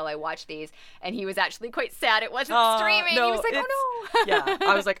with me while I watch these. And he was actually quite sad it wasn't Aw, streaming. no, he was like, oh no. Yeah,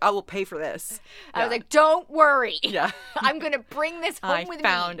 I was like, I will pay for this. I was like, don't worry. Yeah. I'm going to bring this home I with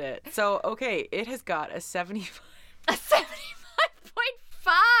found me. it. So, okay, it has got a 75. A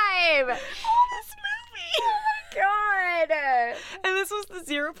 75.5. This movie. Oh my God. And this was the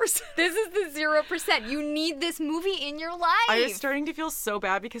 0%. This is the 0%. You need this movie in your life. I was starting to feel so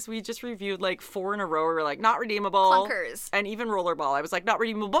bad because we just reviewed like 4 in a row. We were like, not redeemable. Clunkers. And even Rollerball. I was like, not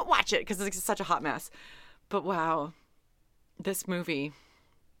redeemable, but watch it because it's such a hot mess. But wow, this movie.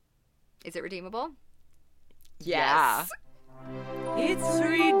 Is it redeemable? Yeah. It's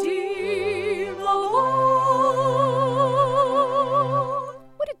redeemable.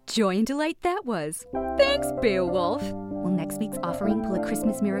 What a joy and delight that was. Thanks, Beowulf. Will next week's offering pull a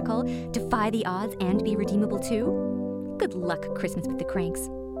Christmas miracle, defy the odds, and be redeemable too? Good luck, Christmas with the Cranks.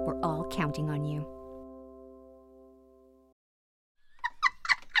 We're all counting on you.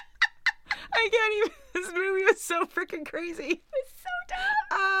 I can't even. This movie was so freaking crazy. It's so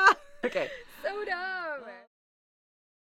dumb. Okay. So dumb.